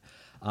extent.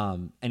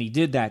 And he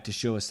did that to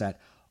show us that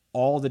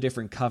all the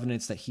different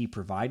covenants that he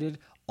provided,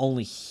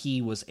 only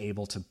he was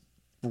able to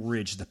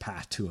bridge the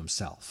path to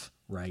himself,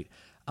 right?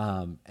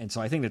 And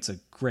so I think that's a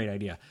great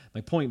idea.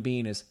 My point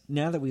being is,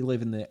 now that we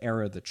live in the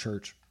era of the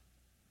church,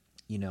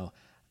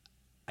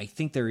 I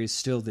think there is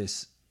still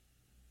this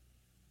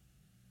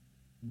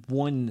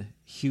one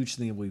huge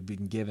thing that we've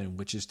been given,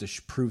 which is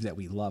to prove that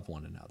we love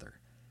one another,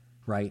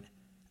 right?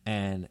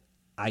 And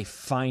I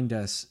find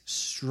us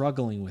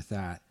struggling with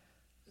that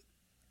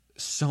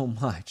so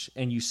much.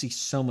 And you see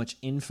so much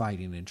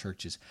infighting in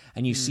churches,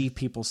 and you see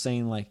people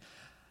saying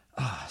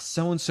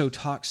so-and-so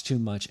talks too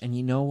much. And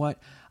you know what?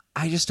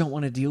 I just don't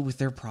want to deal with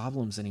their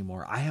problems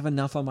anymore. I have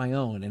enough on my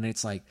own. And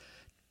it's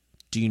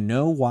do you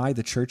know why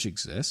the church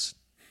exists?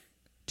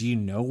 Do you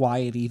know why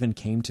it even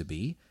came to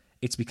be?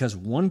 It's because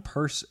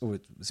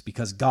it's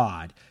because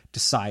God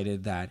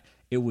decided that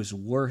it was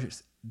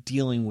worth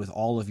dealing with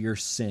all of your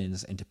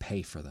sins and to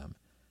pay for them.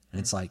 And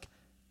it's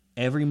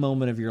every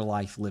moment of your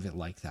life, live it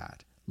like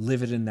that.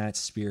 Live it in that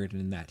spirit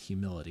and in that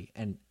humility.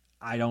 And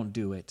I don't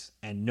do it,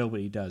 and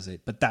nobody does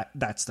it, but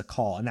that's the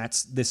call. And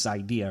that's this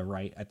idea,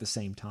 right, at the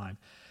same time.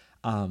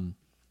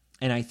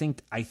 And I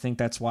think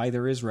that's why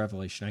there is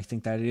revelation. I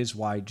think that is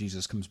why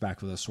Jesus comes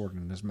back with a sword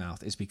in his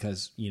mouth, is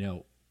because,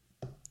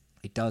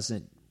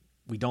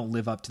 we don't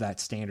live up to that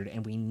standard,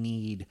 and we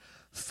need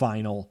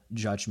final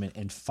judgment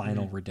and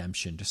final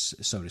redemption,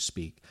 so to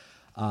speak.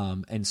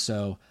 And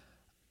so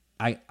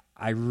I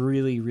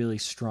really, really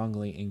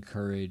strongly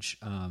encourage,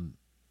 and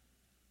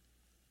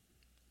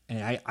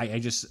I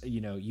just,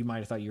 you might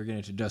have thought you were getting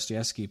into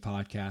Dostoevsky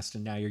podcast,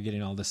 and now you're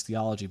getting all this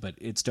theology, but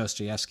it's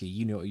Dostoevsky.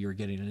 You know what you're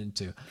getting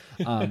into,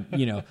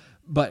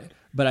 but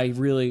I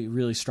really,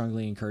 really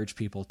strongly encourage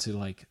people to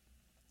like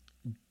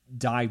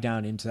dive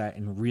down into that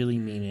and really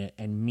mean it,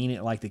 and mean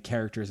it like the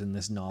characters in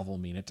this novel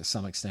mean it to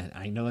some extent.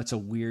 I know that's a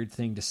weird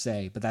thing to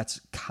say, but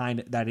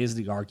that is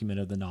the argument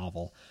of the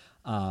novel.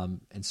 And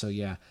so,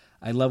 yeah,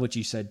 I love what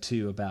you said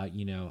too about,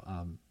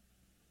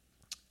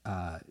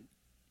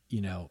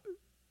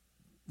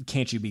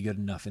 can't you be good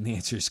enough? And the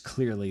answer is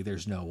clearly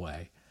there's no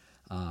way.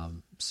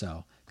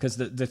 Because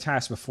the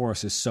task before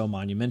us is so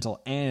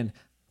monumental, and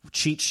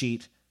cheat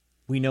sheet,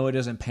 we know it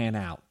doesn't pan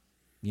out.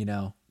 We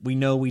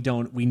know we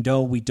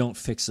don't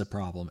fix the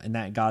problem, and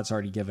that God's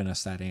already given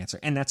us that answer.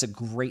 And that's a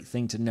great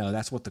thing to know.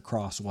 That's what the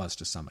cross was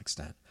to some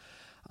extent.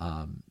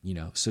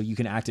 So you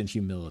can act in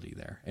humility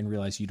there and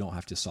realize you don't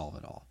have to solve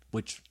it all,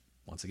 which,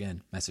 once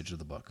again, message of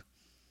the book.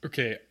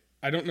 Okay.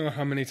 I don't know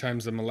how many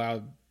times I'm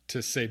allowed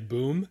to say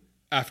boom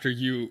after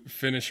you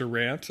finish a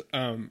rant.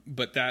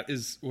 But that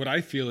is what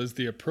I feel is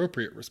the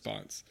appropriate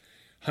response.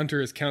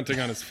 Hunter is counting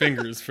on his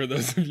fingers for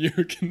those of you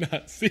who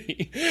cannot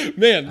see.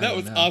 Man, that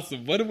was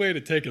awesome. What a way to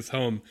take us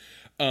home.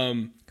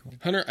 Cool.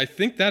 Hunter, I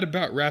think that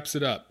about wraps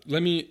it up.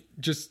 Let me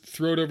just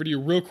throw it over to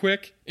you real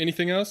quick.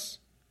 Anything else?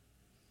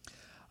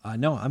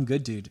 No, I'm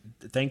good, dude.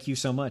 Thank you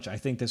so much. I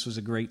think this was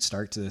a great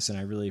start to this, and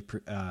I really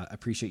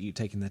appreciate you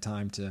taking the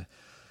time to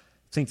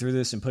think through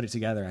this and put it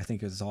together. I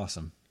think it was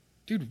awesome.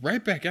 Dude,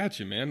 right back at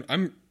you, man.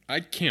 I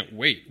can't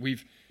wait.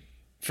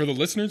 For the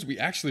listeners, we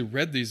actually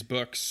read these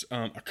books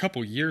a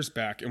couple years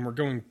back, and we're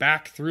going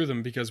back through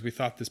them because we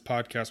thought this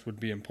podcast would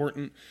be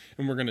important,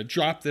 and we're going to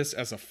drop this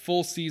as a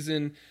full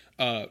season.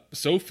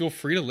 So feel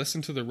free to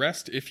listen to the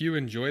rest if you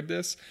enjoyed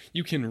this.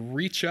 You can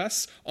reach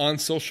us on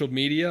social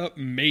media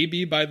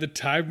maybe by the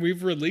time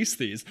we've released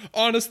these.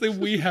 Honestly,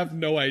 we have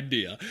no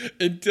idea.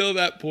 Until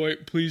that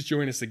point, please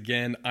join us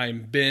again.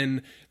 I'm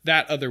Ben.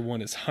 That other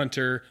one is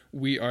Hunter.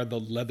 We are the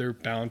Leather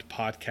Bound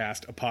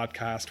Podcast, a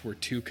podcast where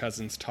two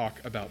cousins talk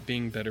about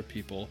being better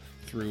people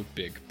through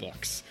big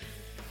books.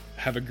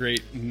 Have a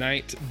great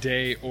night,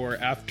 day, or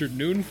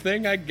afternoon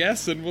thing, I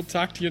guess, and we'll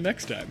talk to you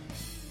next time.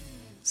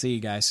 See you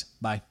guys.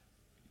 Bye.